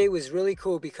 Stargate was really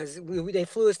cool because they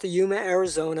flew us to Yuma,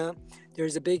 Arizona.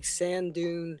 There's a big sand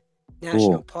dune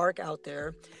national Cool. park out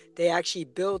there. They actually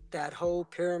built that whole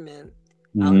pyramid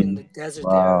out in the desert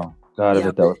there. Wow, God, I Yeah,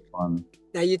 bet that was fun.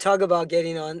 Now you talk about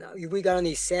getting on. We got on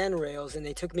these sand rails, and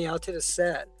they took me out to the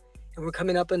set, and we're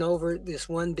coming up and over this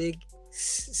one big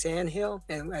sand hill.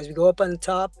 And as we go up on the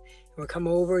top, and we come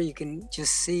over, you can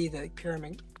just see the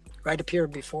pyramid right up here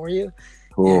before you.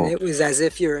 Cool. And it was as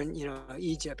if you're in,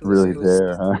 Egypt. It was, Really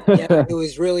there, huh? Yeah, it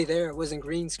was really there. It wasn't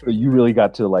green So screen. you really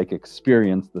got to like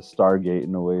experience the Stargate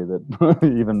in a way that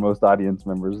even most audience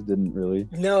members didn't really.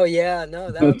 No,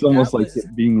 It's almost that like was,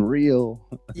 it being real.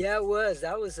 yeah, it was.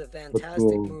 That was a fantastic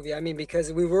cool. movie. I mean,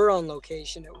 because we were on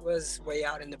location. It was way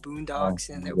out in the boondocks,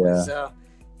 and it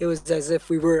yeah. was as if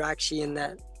we were actually in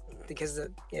that, because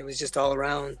it was just all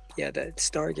around. Yeah, that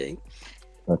Stargate.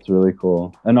 That's really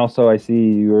cool. And also, I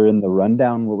see you were in the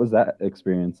Rundown. What was that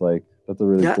experience like? That's a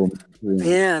really Yeah. cool experience.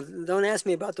 Yeah, don't ask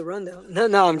me about the Rundown.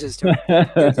 No, I'm just joking.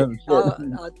 I'm sure.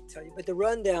 I'll tell you. But the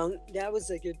Rundown, that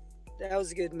was a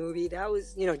good movie. That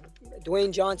was,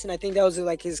 Dwayne Johnson. I think that was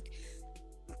like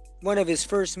one of his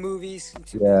first movies.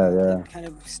 Yeah. That kind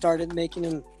of started making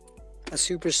him a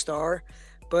superstar.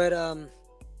 But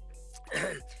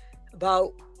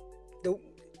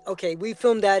we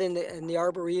filmed that in the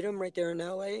Arboretum right there in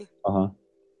LA. Uh-huh.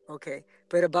 Okay,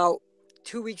 but about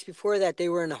 2 weeks before that, they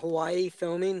were in Hawaii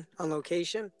filming on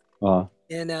location. Uh-huh.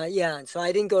 And and so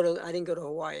I didn't go to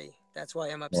Hawaii. That's why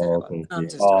I'm upset Oh, about it. okay. I'm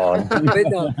just Oh.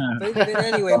 but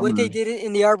anyway, what they did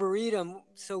in the Arboretum,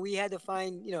 so we had to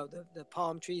find, the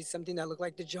palm trees, something that looked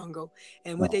like the jungle.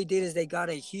 And what they did is they got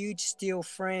a huge steel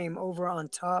frame over on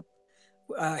top,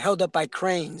 held up by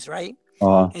cranes, right?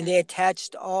 Uh-huh. And they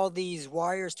attached all these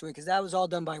wires to it, because that was all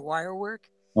done by wire work,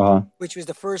 Uh-huh. which was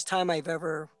the first time I've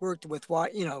ever worked with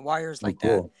wires like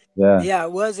Cool. that. Yeah. Yeah,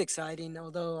 it was exciting,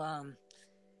 although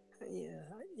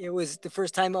it was the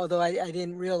first time, although I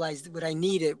didn't realize what I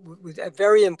needed. A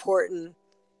very important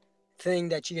thing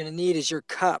that you're going to need is your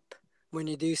cup when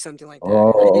you do something like that.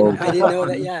 Oh, I didn't know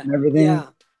that. Yeah. and everything? Yeah.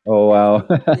 Oh, wow.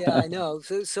 Yeah, I know.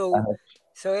 So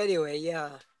anyway, yeah.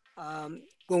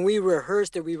 When we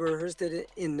rehearsed it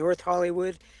in North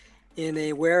Hollywood in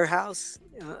a warehouse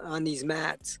on these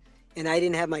mats. And I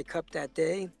didn't have my cup that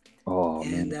day. Oh,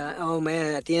 And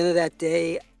man. at the end of that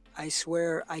day, I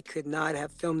swear I could not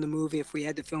have filmed the movie if we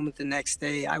had to film it the next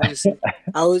day. I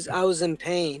was in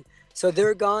pain. So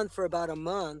they're gone for about a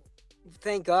month.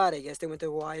 Thank God, I guess they went to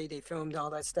Hawaii. They filmed all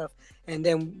that stuff, and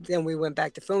then we went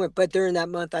back to film it. But during that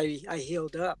month, I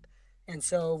healed up, and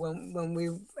so when we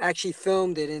actually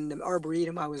filmed it in the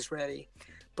Arboretum, I was ready.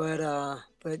 But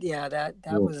yeah, that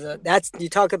was that's, you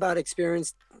talk about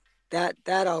experience. That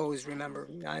I always remember.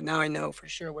 Now I know for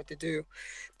sure what to do.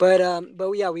 But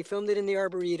yeah, we filmed it in the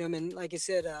Arboretum, and like I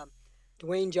said,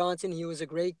 Dwayne Johnson, he was a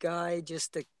great guy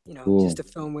just to just to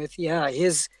film with. Yeah,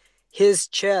 his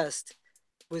chest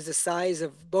was the size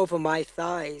of both of my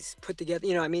thighs put together.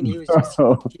 He was just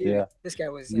yeah. This guy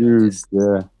was Huge.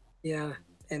 yeah,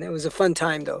 and it was a fun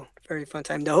time though, very fun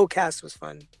time. The whole cast was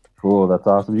fun. Cool. That's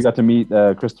awesome. You got to meet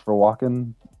Christopher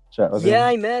Walken. Chat with him?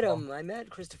 I met him. I met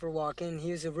Christopher Walken.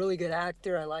 He was a really good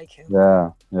actor. I like him.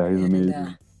 Yeah, he's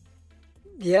amazing.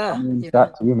 Yeah.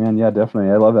 Too, man. Yeah,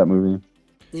 definitely. I love that movie.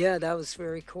 Yeah, that was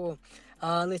very cool.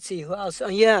 Let's see who else.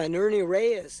 And Ernie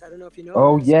Reyes. I don't know if you know.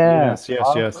 Oh this. yeah.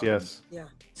 Yes. Yeah.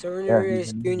 So Ernie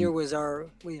Reyes Jr. was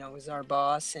our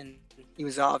boss, and he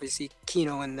was obviously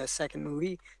Kino in the second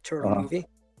movie, Turtle movie.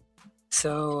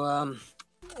 So,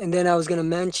 and then I was going to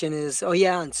mention is, on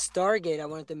Stargate, I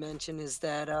wanted to mention is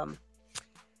that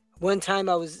one time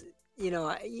I was,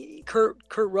 Kurt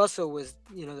Russell was,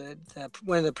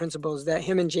 one of the principals, that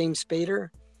him and James Spader.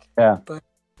 Yeah. But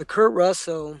Kurt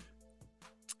Russell,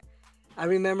 I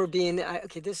remember being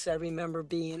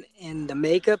in the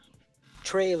makeup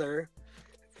trailer,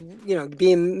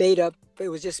 being made up. It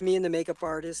was just me and the makeup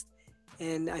artist.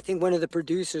 And I think one of the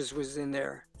producers was in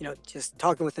there, just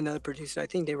talking with another producer. I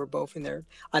think they were both in there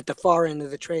at the far end of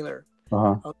the trailer.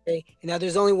 Uh-huh. Okay. And now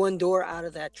there's only one door out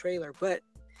of that trailer, but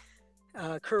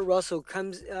Kurt Russell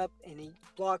comes up and he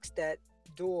blocks that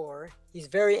door. He's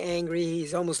very angry.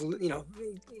 He's almost,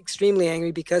 extremely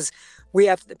angry because we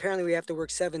have to work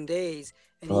 7 days.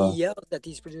 And he yells at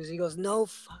these producers. He goes, no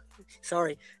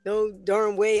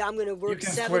darn way. I'm going to work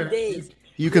 7 days.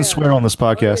 You can swear on this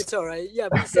podcast. It's all right. Yeah,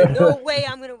 but he said, no way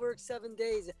I'm going to work 7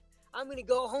 days. I'm going to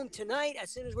go home tonight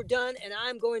as soon as we're done, and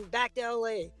I'm going back to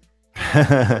L.A.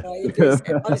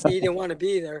 Obviously, he didn't want to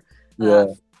be there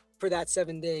for that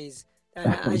 7 days.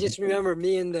 I just remember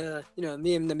me and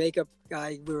the makeup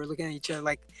guy, we were looking at each other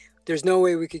like there's no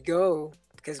way we could go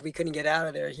because we couldn't get out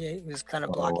of there. He was kind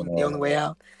of blocking the only way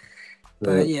out.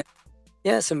 But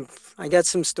I got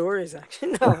some stories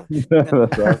actually. No.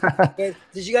 But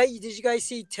did you guys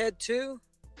see Ted 2?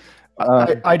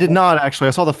 I did not actually.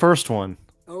 I saw the first one.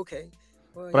 Okay.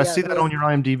 Well, but I see that on your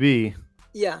IMDb.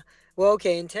 Yeah. Well,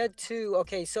 okay. In Ted 2,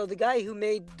 okay. So the guy who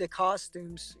made the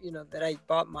costumes, that I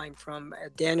bought mine from,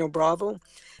 Daniel Bravo,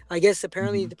 I guess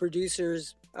apparently the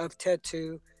producers of Ted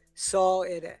 2 saw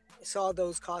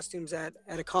those costumes at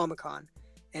a Comic-Con,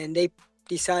 and they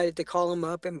decided to call him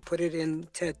up and put it in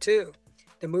Ted 2,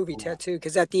 the movie Ted 2.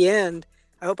 Because at the end,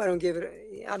 I hope I don't give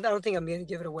it. I don't think I'm going to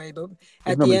give it away, but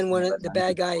at the end, the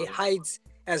bad guy hides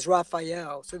as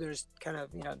Raphael. So there's kind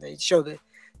of they show the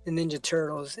Ninja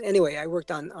Turtles. Anyway, I worked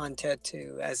on Ted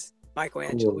 2 as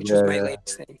Michelangelo, which was my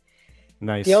latest thing.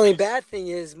 Nice. The only bad thing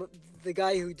is the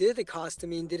guy who did the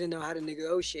costuming didn't know how to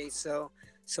negotiate, so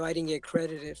I didn't get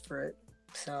credited for it.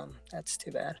 So that's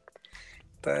too bad.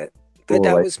 But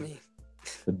that was me.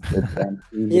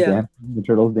 The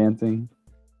turtles dancing.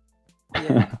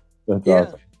 Yeah. That's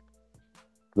awesome.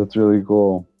 That's really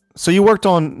cool. So you worked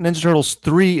on Ninja Turtles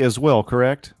 3 as well,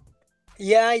 correct?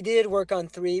 Yeah, I did work on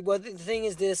 3. Well, the thing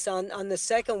is this, on the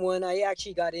second one, I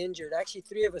actually got injured. Actually,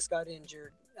 3 of us got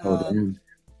injured.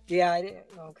 Yeah, I didn't.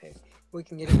 Okay, we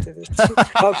can get into this.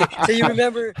 Okay, so you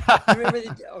remember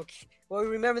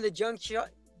the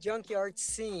junkyard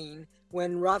scene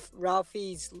when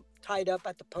Ralphie's tied up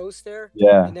at the post there?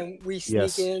 Yeah. And then we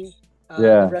sneak in.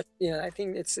 I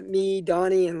think it's me,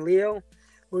 Donnie, and Leo.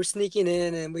 We're sneaking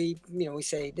in, and we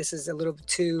say this is a little bit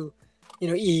too,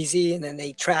 easy, and then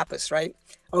they trap us, right?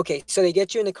 Okay, so they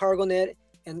get you in the cargo net,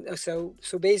 and so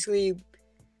basically,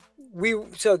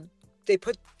 they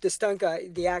put the stunt guy,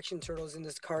 the action turtles, in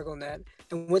this cargo net,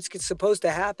 and what's supposed to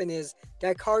happen is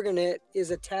that cargo net is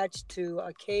attached to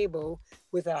a cable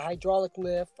with a hydraulic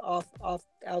lift off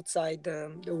outside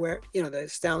the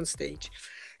sound stage,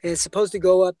 and it's supposed to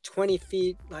go up 20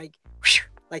 feet like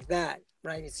that,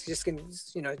 right? It's just gonna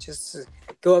just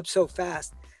go up so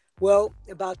fast. Well,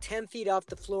 about 10 feet off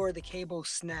the floor, the cable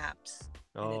snaps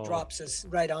and it drops us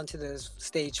right onto the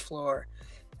stage floor.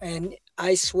 And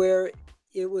I swear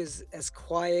it was as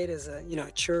quiet as a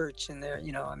church in there.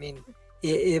 I mean,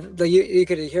 you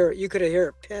could hear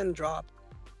a pin drop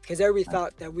because everybody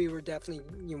thought that we were definitely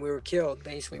we were killed.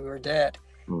 Basically, we were dead,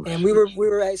 and we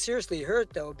were seriously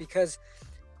hurt though because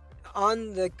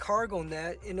on the cargo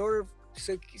net,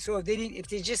 so if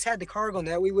they just had the cargo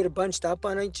net, we would have bunched up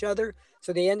on each other.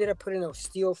 So they ended up putting a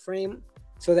steel frame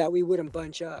so that we wouldn't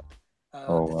bunch up,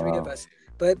 the three of us.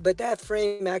 But that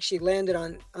frame actually landed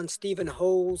on Stephen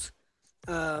Hole's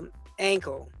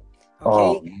ankle.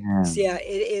 Okay. So yeah,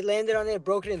 it landed on it,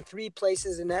 broke it in 3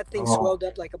 places, and that thing swelled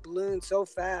up like a balloon so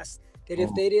fast that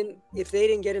if they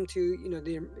didn't get him to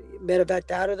the medevac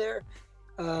out of there,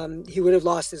 he would have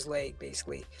lost his leg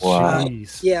basically. Wow.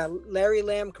 Yeah, Larry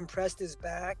Lamb compressed his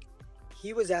back.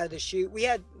 He was out of the shoot. We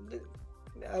had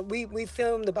we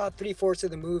filmed about 3/4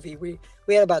 of the movie. We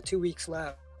had about 2 weeks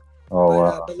left.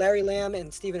 But Larry Lamb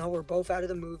and Stephen Hole were both out of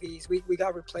the movies. We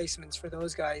got replacements for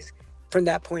those guys from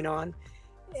that point on.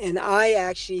 And I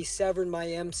actually severed my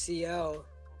MCL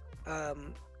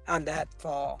on that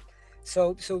fall.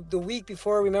 So the week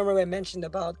before, remember I mentioned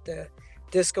about the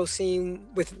disco scene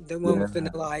with the one with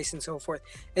Vanilla Ice and so forth.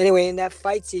 Anyway, in that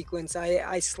fight sequence,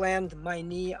 I slammed my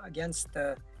knee against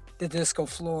the disco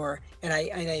floor, and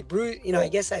I bruised. I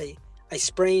guess I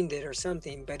sprained it or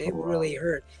something, but it really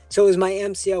hurt. So it was my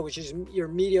MCL, which is your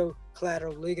medial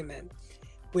collateral ligament,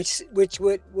 which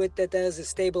what that does is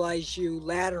stabilize you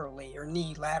laterally, or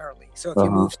knee laterally. So if you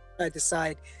move side to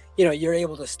side, you're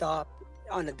able to stop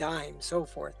on a dime, so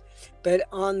forth. But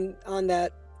on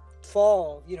that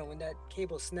fall, when that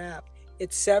cable snapped,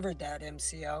 it severed that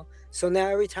MCL. So now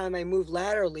every time I moved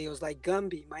laterally, it was like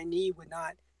Gumby. My knee would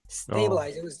not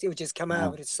stabilize. It would just come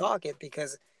out of its socket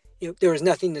because there was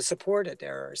nothing to support it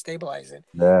there or stabilize it.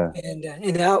 Yeah. And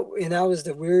that was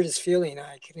the weirdest feeling.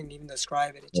 I couldn't even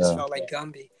describe it. It just felt like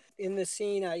Gumby. In the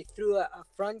scene, I threw a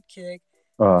front kick.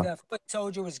 The foot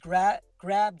soldier was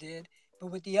grabbed it, but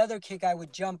with the other kick, I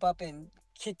would jump up and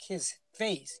kick his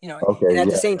face. And at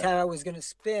the same time, I was going to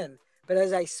spin. But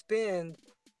as I spin,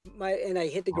 and I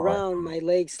hit the ground, my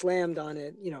leg slammed on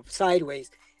it, sideways.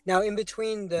 Now, in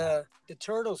between the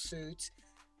turtle suits,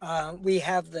 we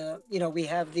have the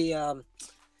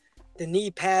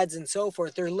knee pads and so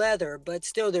forth. They're leather, but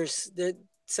still,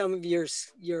 some of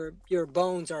your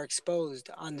bones are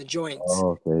exposed on the joints.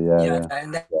 Oh, okay, yeah.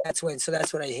 And that's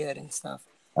what I hit and stuff.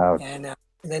 Ouch. And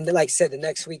then, like I said, the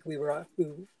next week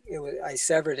I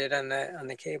severed it on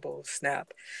the cable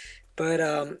snap. But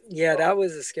that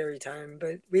was a scary time.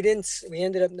 But we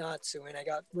ended up not suing. I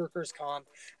got workers' comp.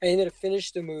 I ended up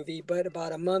finished the movie, but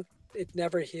about a month it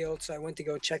never healed. So I went to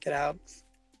go check it out.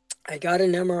 I got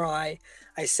an MRI.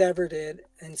 I severed it,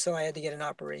 and so I had to get an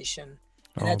operation.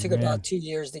 And that took about 2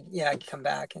 years to come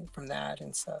back from that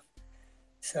and stuff.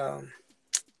 So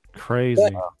crazy.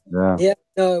 Yeah,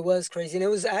 no, it was crazy, and it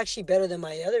was actually better than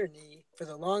my other knee for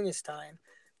the longest time.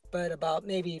 But about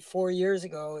maybe 4 years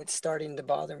ago, it's starting to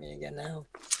bother me again now.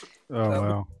 Oh,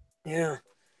 wow. Yeah.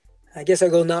 I guess I'll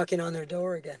go knocking on their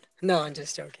door again. No, I'm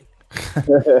just joking.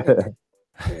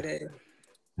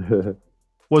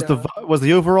 Was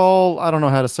the overall, I don't know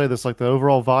how to say this, like the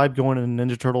overall vibe going in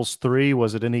Ninja Turtles 3,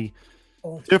 was it any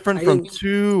different from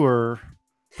 2 or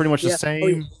pretty much the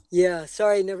same? Yeah,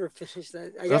 sorry I never finished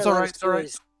that. That's all right.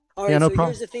 All right,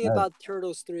 here's the thing about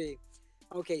Turtles 3.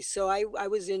 Okay, so I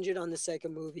was injured on the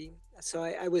second movie, so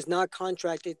I was not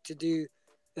contracted to do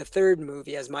the third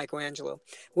movie as Michelangelo.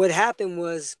 What happened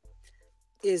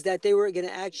is that they were going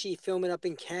to actually film it up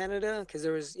in Canada because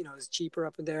there was, it was cheaper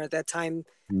up there at that time.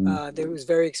 It was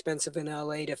very expensive in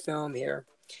LA to film here,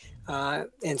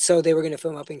 and so they were going to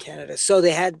film up in Canada. So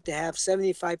they had to have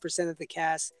 75% of the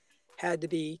cast had to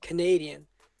be Canadian.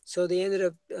 So they ended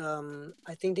up,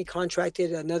 I think they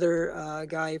contracted another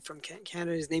guy from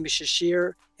Canada. His name is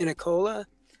Shashir Inakola,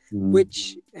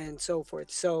 and so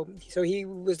forth. So he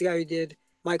was the guy who did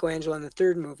Michelangelo in the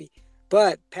third movie.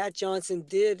 But Pat Johnson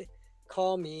did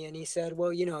call me and he said,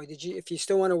 well, if you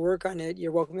still want to work on it,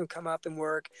 you're welcome to come up and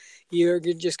work. You're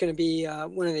just going to be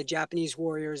one of the Japanese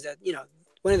warriors that,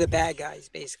 one of the bad guys,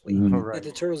 basically, that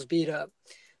the Turtles beat up.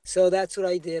 So that's what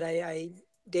I did.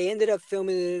 They ended up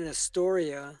filming it in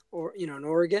Astoria, or in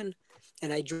Oregon,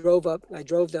 and I drove up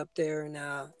there, and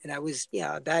I was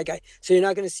a bad guy. So you're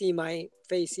not going to see my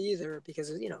face either because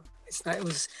it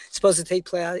was supposed to take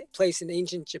place in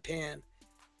ancient Japan,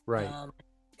 right?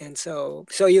 And so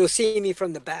you'll see me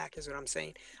from the back, is what I'm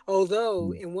saying.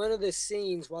 Although in one of the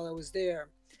scenes while I was there,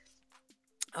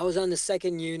 I was on the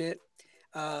second unit.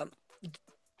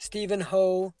 Stephen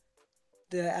Ho,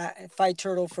 the fight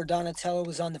turtle for Donatello,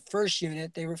 was on the first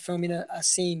unit. They were filming a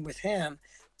scene with him.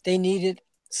 They needed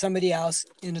somebody else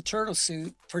in a turtle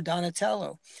suit for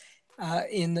Donatello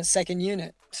in the second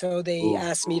unit. So they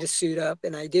asked me to suit up,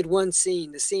 and I did one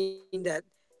scene, the scene that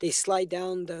they slide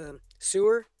down the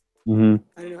sewer. I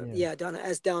don't know,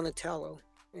 as Donatello.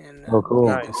 And cool.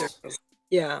 Nice.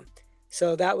 Yeah.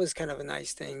 So that was kind of a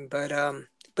nice thing. But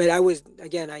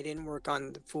I didn't work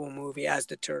on the full movie as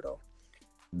the turtle.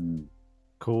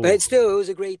 Cool. But still, it was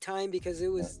a great time because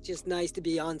it was just nice to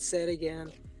be on set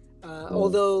again.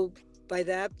 Although by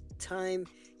that time,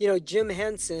 Jim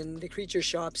Henson, the Creature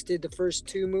Shops, did the first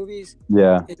two movies.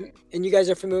 Yeah. And you guys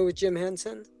are familiar with Jim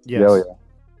Henson? Yes. Yeah.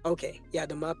 Okay. Yeah,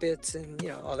 the Muppets and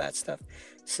all that stuff.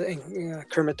 So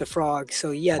Kermit the Frog. So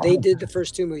yeah, they did the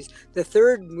first two movies. The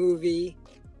third movie,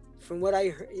 from what I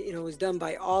heard, was done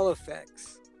by All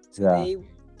Effects. So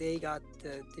they got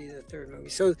the third movie.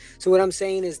 So what I'm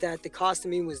saying is that the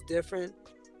costuming was different,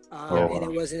 and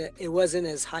it wasn't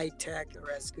as high tech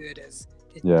or as good as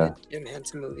the Jim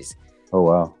Henson movies. Oh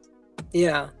wow.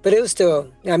 Yeah, but it was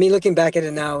still. I mean, looking back at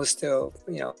it now, it was still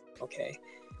okay.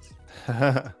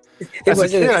 As a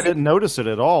kid, I didn't notice it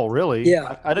at all. Really.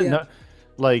 Yeah. I didn't know.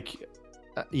 I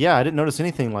didn't notice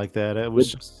anything like that. It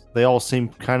was just they all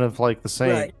seemed kind of like the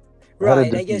same.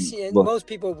 Right. I guess most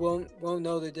people won't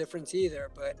know the difference either.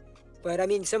 But I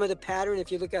mean, some of the pattern,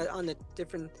 if you look at on the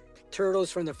different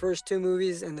turtles from the first two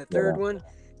movies and the third one,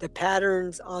 the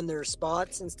patterns on their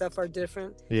spots and stuff are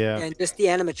different. Yeah. And just the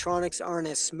animatronics aren't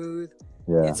as smooth.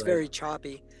 Yeah. It's very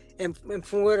choppy. And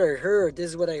from what I heard,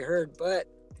 this is what I heard. But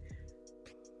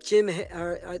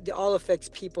the All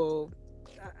Effects people,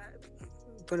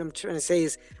 what I'm trying to say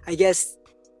is, I guess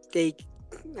they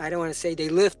I don't want to say they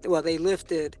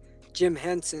lifted Jim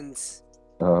Henson's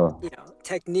Oh,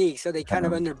 technique, so they kind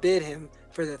of underbid him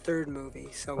for the third movie.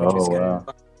 So which oh was kind wow.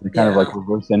 of They kind of Yeah. like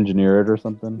reverse engineer it or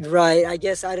something. right. I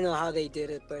guess I don't know how they did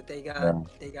it, but they Yeah.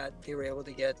 were able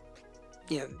to get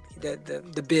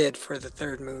the bid for the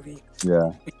third movie.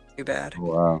 Yeah. Too bad. Oh,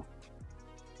 wow.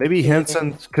 Maybe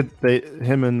Henson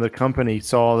him and the company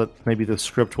saw that maybe the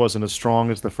script wasn't as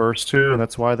strong as the first two, and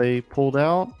that's why they pulled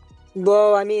out.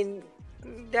 Well, I mean,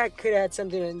 that could have had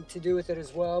something to do with it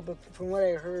as well. But from what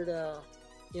I heard,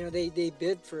 they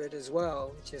bid for it as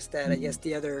well. Just that I guess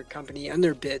the other company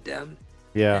underbid them,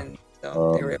 Yeah. and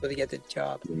so they were able to get the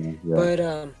job. Yeah.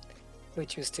 But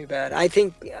which was too bad. I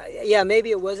think, maybe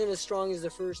it wasn't as strong as the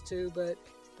first two, but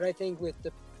I think with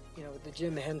the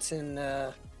Jim Henson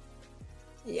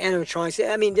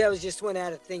animatronics, I mean, that was just one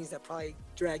out of things that probably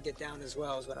dragged it down as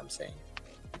well, is what I'm saying.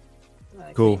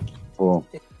 I Cool. think Cool.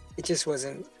 it just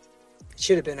wasn't. It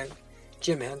should have been a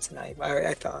Jim Henson. I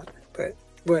thought, but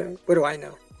what do I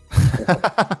know?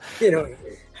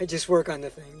 I just work on the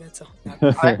thing. That's all.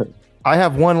 I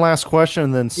have one last question,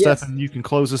 and then Yes. Stefan, you can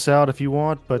close us out if you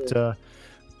want. But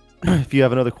if you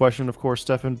have another question, of course,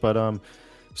 Stefan. But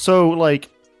so like,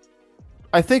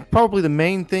 I think probably the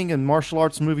main thing in martial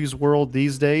arts movies world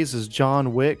these days is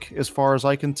John Wick, as far as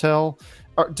I can tell.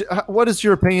 What is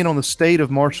your opinion on the state of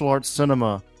martial arts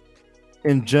cinema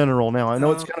in general now? I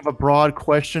know it's kind of a broad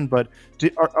question, but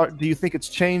do you think it's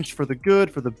changed for the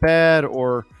good, for the bad,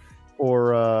 or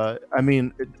I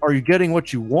mean, are you getting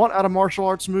what you want out of martial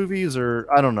arts movies, or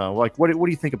I don't know? Like, what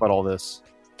do you think about all this?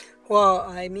 Well,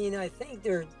 I mean, I think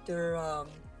they're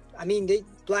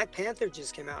Black Panther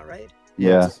just came out, right?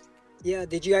 Yeah. Yeah.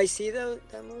 Did you guys see that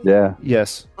movie? Yeah.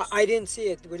 Yes. I didn't see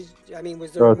it.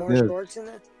 Was there Oh, it's martial good. arts in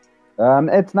that?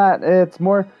 It's not. It's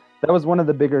more. That was one of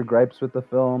the bigger gripes with the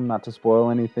film. Not to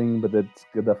spoil anything, but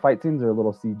the fight scenes are a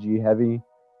little CG heavy.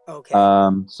 Okay.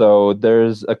 So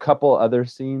there's a couple other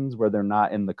scenes where they're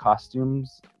not in the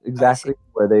costumes exactly,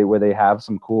 where they have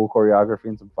some cool choreography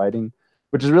and some fighting,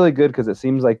 which is really good because it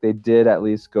seems like they did at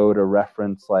least go to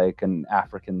reference like an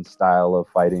African style of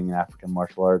fighting, African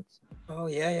martial arts. Oh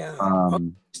yeah.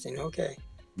 Interesting. Okay.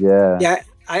 Yeah. Yeah,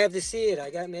 I have to see it. I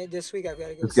got made this week. I've got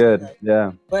to go. It's see good. that.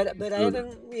 Yeah. But I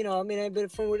haven't.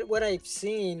 But from what I've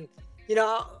seen,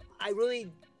 I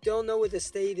really don't know what the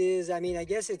state is. I mean, I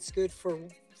guess it's good for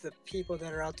the people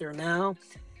that are out there now.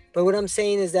 But what I'm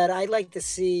saying is that I'd like to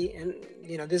see, and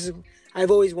I've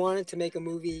always wanted to make a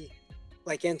movie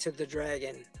like Enter the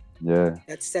Dragon. Yeah.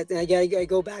 That's that. And I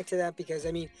go back to that because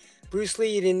I mean, Bruce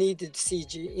Lee didn't need to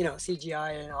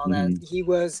CGI and all that. He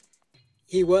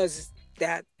was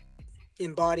that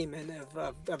embodiment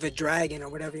of a dragon or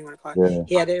whatever you want to call it. Yeah.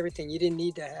 He had everything. You didn't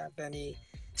need to have any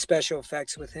special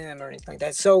effects with him or anything like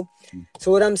that. So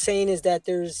what I'm saying is that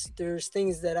there's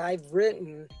things that I've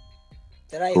written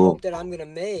that I hope that I'm gonna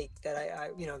make that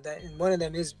that, and one of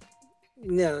them is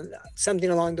something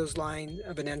along those lines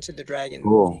of an Enter the Dragon movie.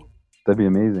 Cool. That'd be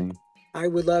amazing. I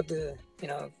would love to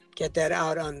get that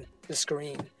out on the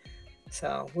screen.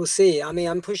 So we'll see. I mean,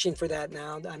 I'm pushing for that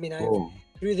now. I mean,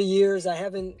 through the years, I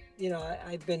haven't,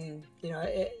 I've been,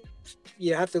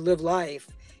 you have to live life.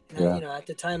 And at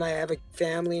the time I have a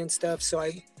family and stuff. So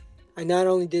I not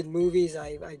only did movies,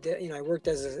 I did, I worked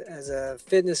as a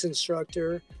fitness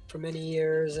instructor for many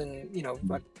years, and,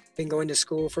 I've been going to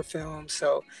school for film.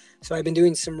 So I've been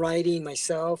doing some writing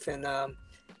myself, and I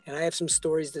have some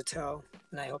stories to tell,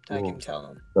 and I hope that I can tell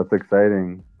them. That's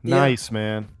exciting. Nice,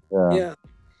 man. Yeah.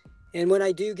 And when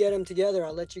I do get them together,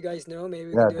 I'll let you guys know. Maybe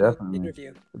we can do an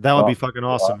interview. That would be fucking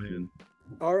awesome, man.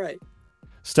 All right.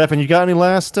 Stefan, you got any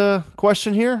last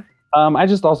question here? I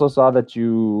just also saw that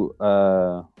you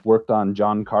worked on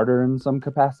John Carter in some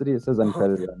capacity. It says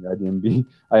uncredited on your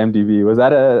IMDb. Was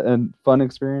that a fun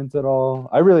experience at all?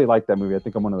 I really like that movie. I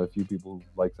think I'm one of the few people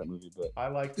who likes that movie. But I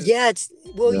liked it. Yeah,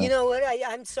 you know what?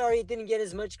 I'm sorry it didn't get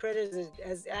as much credit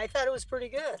as I thought it was pretty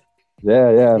good.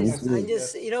 Yeah. I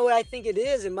just you know what I think it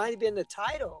is? It might have been the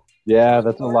title. Yeah,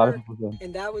 that's what a lot of people say.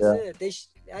 And that was it.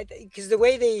 Because the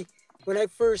way when I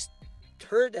first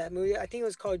heard that movie, I think it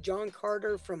was called John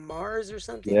Carter from Mars or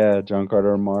something. Yeah, John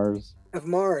Carter on Mars. Of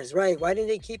Mars, right? Why didn't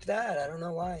they keep that? I don't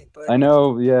know why. But I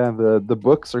know. Yeah, the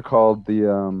books are called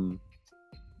what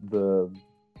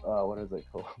is it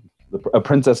called? A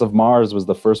Princess of Mars was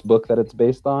the first book that it's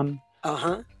based on.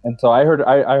 And so I heard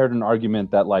an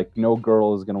argument that like no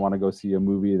girl is gonna want to go see a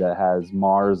movie that has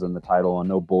Mars in the title, and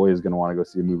no boy is gonna want to go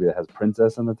see a movie that has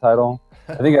princess in the title.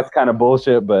 I think that's kind of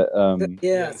bullshit, but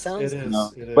it sounds. It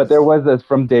is. But there was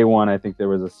from day one. I think there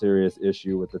was a serious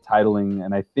issue with the titling,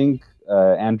 and I think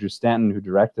Andrew Stanton, who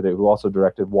directed it, who also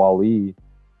directed Wall-E,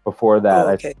 before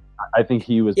that, I think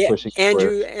he was Yeah, pushing.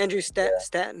 Andrew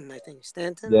Stanton, I think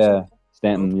Stanton. or Yeah, something?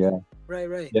 Stanton. Yeah,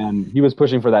 Right. yeah, and he was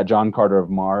pushing for that John Carter of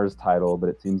Mars title, but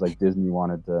it seems like Disney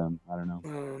wanted to. I don't know.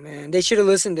 Oh man, they should have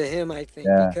listened to him. I think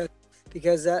Yeah.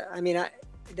 because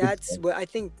that's what I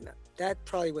think. That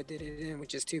probably what did it in,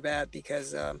 which is too bad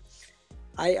because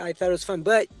I thought it was fun.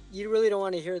 But you really don't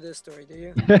want to hear this story, do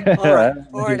you? All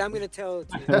right, I'm gonna tell it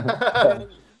to you.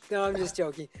 No, I'm just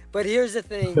joking. But here's the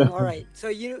thing. All right, so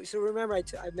remember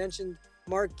I mentioned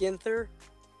Mark Ginther.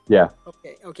 Yeah.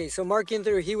 Okay. So Mark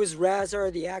Ginther, he was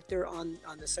Razar, the actor on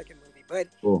the second movie, but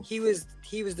Cool. he was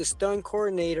the stunt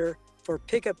coordinator for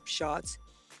pickup shots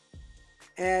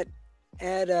at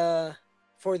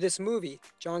for this movie,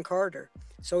 John Carter.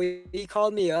 So he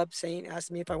called me up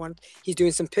asked me if I wanted. He's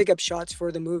doing some pickup shots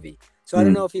for the movie. So I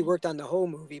don't know if he worked on the whole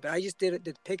movie, but I just did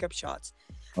the pickup shots.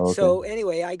 Okay. So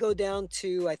anyway, I go down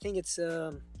to, I think it's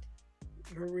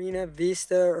Marina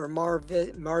Vista or Mar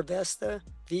Vista,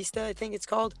 I think it's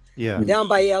called. Yeah. Down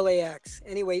by LAX.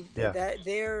 Anyway, Yeah. that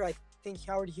there, I think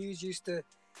Howard Hughes used to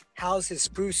house his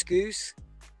Spruce Goose.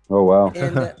 Oh wow.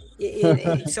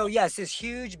 And so yes, this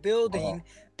huge building.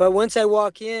 But once I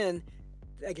walk in,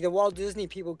 like the Walt Disney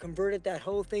people converted that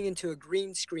whole thing into a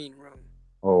green screen room.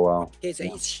 Oh wow.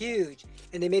 It's huge,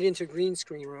 and they made it into a green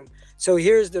screen room. So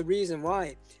here's the reason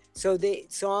why.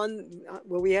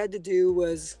 What we had to do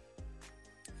was,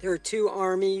 there were two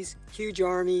armies, huge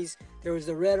armies. There was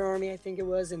the Red Army, I think it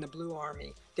was, and the Blue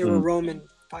Army. They were Roman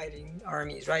fighting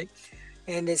armies, right?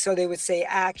 And so they would say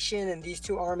action, and these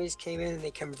two armies came in and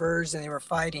they converged and they were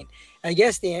fighting. I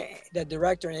guess the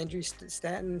director, Andrew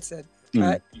Stanton, said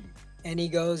cut. And he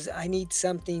goes, I need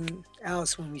something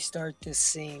else when we start this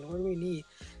scene. What do we need?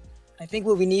 I think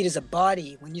what we need is a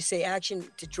body. When you say action,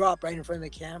 to drop right in front of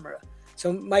the camera.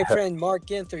 So my friend Mark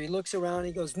Ginther, he looks around and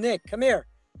he goes, Nick, come here.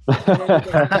 And then he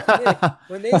goes, Nick,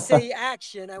 when they say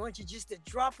action, I want you just to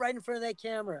drop right in front of that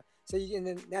camera. And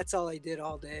then that's all I did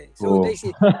all day. So Cool.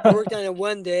 basically, I worked on it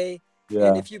one day. Yeah.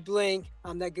 And if you blink,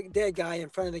 I'm that dead guy in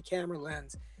front of the camera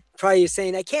lens. Probably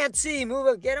saying, I can't see, move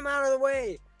it, get him out of the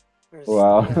way.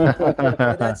 Wow.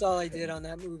 But that's all I did on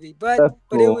that movie. But That's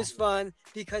it cool. was fun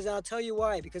because I'll tell you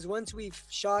why. Because once we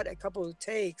shot a couple of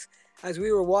takes, as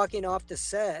we were walking off the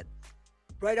set,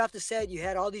 right off the set, you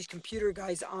had all these computer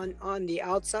guys on the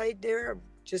outside there,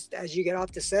 just as you get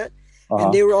off the set,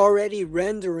 and they were already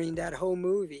rendering that whole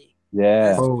movie.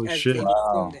 Yeah. Holy as shit. they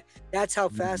Wow. filmed it. That's how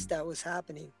fast that was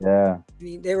happening. Yeah. I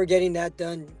mean, they were getting that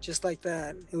done just like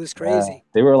that. It was Yeah. crazy.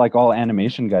 They were like all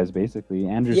animation guys, basically.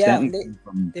 Andrew Yeah, Stanton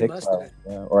from they must have Pixar.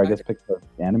 been. Yeah. Or I guess Pixar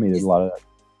animated a lot of that.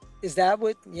 Is that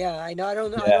what? Yeah, I know. I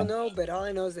don't know. I Yeah. don't know. But all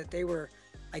I know is that they were.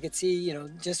 I could see,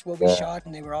 just what we Yeah. shot,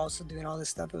 and they were also doing all this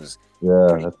stuff. It was. Yeah,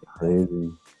 Pretty that's crazy.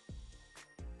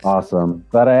 Awesome.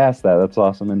 Glad I asked that. That's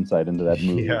awesome insight into that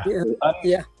movie. Yeah.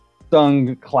 Yeah.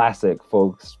 Unsung classic,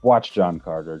 folks. Watch John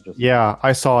Carter. Just Yeah,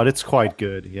 I saw it. It's quite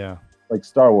good. Yeah. like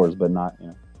Star Wars, but not,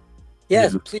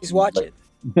 Yes, please watch it.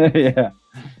 yeah.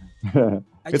 I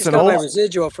It's just an got my old-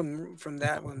 residual from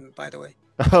that one, by the way.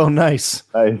 Oh, nice.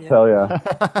 I tell ya.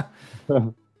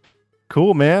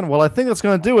 Cool, man. Well, I think that's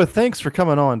going to do it. Thanks for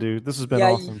coming on, dude. This has been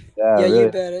Yeah, awesome. Yeah, Yeah, really. you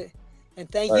bet.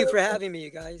 And thank you for having me, you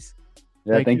guys.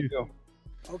 Yeah, thank you. you.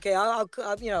 Okay,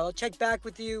 I'll check back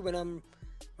with you when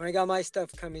I got my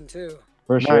stuff coming too.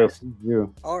 For sure. Nice.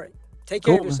 You All right, take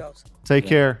care Cool, of man. yourselves. Take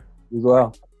care. as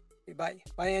well.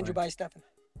 Bye, Andrew. Bye, Stefan.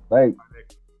 Bye.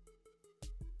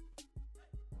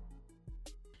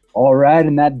 All right,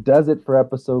 and that does it for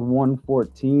episode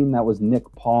 114. That was Nick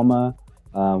Palma.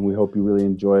 We hope you really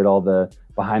enjoyed all the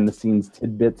behind-the-scenes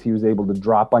tidbits he was able to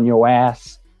drop on your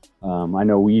ass. I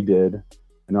know we did.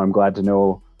 I know I'm glad to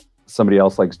know somebody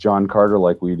else likes John Carter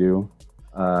like we do.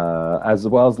 As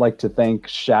well as like to thank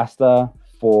Shasta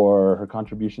for her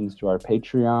contributions to our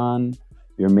Patreon.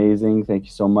 You're amazing. Thank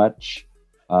you so much.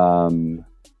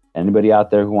 Anybody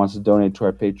out there who wants to donate to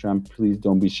our Patreon, please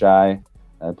don't be shy.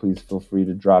 Please feel free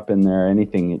to drop in there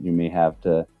anything that you may have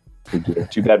to give.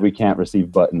 Too bad we can't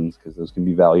receive buttons because those can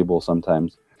be valuable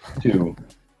sometimes too.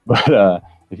 But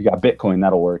if you got Bitcoin,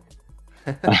 that'll work.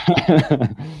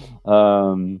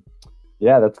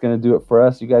 Yeah, that's going to do it for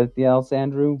us. You got anything else,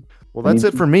 Andrew? Well, that's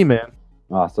it for me, man.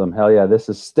 Awesome. Hell yeah. This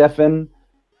is Stefan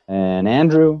and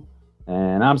Andrew,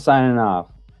 and I'm signing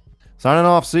off. Signing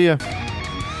off. See ya.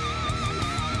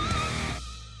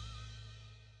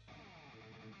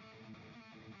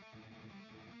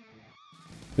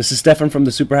 This is Stefan from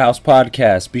the Superhouse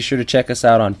Podcast. Be sure to check us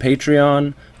out on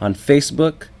Patreon, on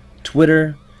Facebook,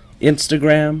 Twitter,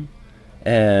 Instagram,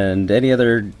 and any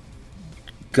other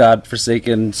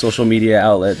godforsaken social media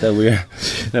outlet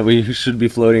that we should be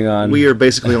floating on. We are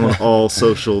basically on all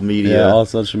social media. Yeah, all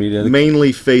social media.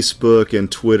 Mainly Facebook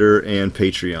and Twitter and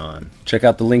Patreon. Check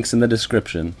out the links in the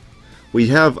description. We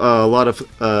have a lot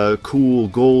of cool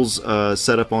goals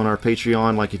set up on our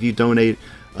Patreon. Like if you donate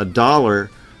 $1,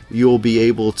 you'll be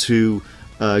able to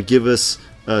give us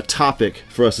a topic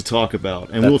for us to talk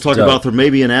about. And we'll talk about for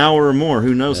maybe an hour or more.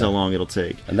 Who knows how long it'll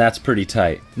take. And that's pretty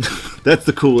tight. That's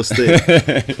the coolest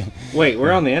thing. Wait,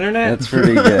 we're on the internet? That's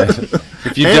pretty good.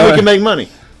 If you And we can make money.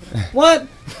 What?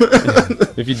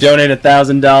 If you donate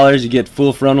 $1,000, you get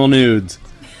full frontal nudes.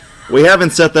 We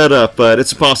haven't set that up, but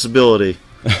it's a possibility.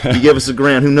 You give us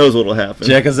 $1,000, who knows what'll happen.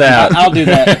 Check us out. I'll do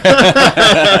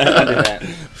that. I'll do that.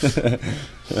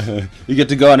 You get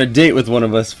to go on a date with one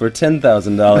of us for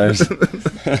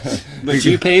 $10,000. But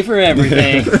you pay for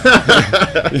everything.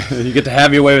 You get to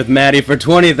have your way with Maddie for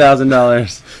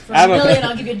 $20,000. For $1 million,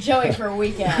 I'll give you Joey for a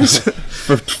weekend.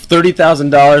 For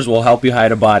 $30,000, we'll help you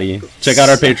hide a body. Check out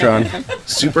our Patreon.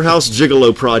 Superhouse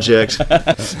Gigolo Project.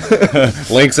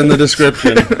 Links in the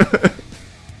description.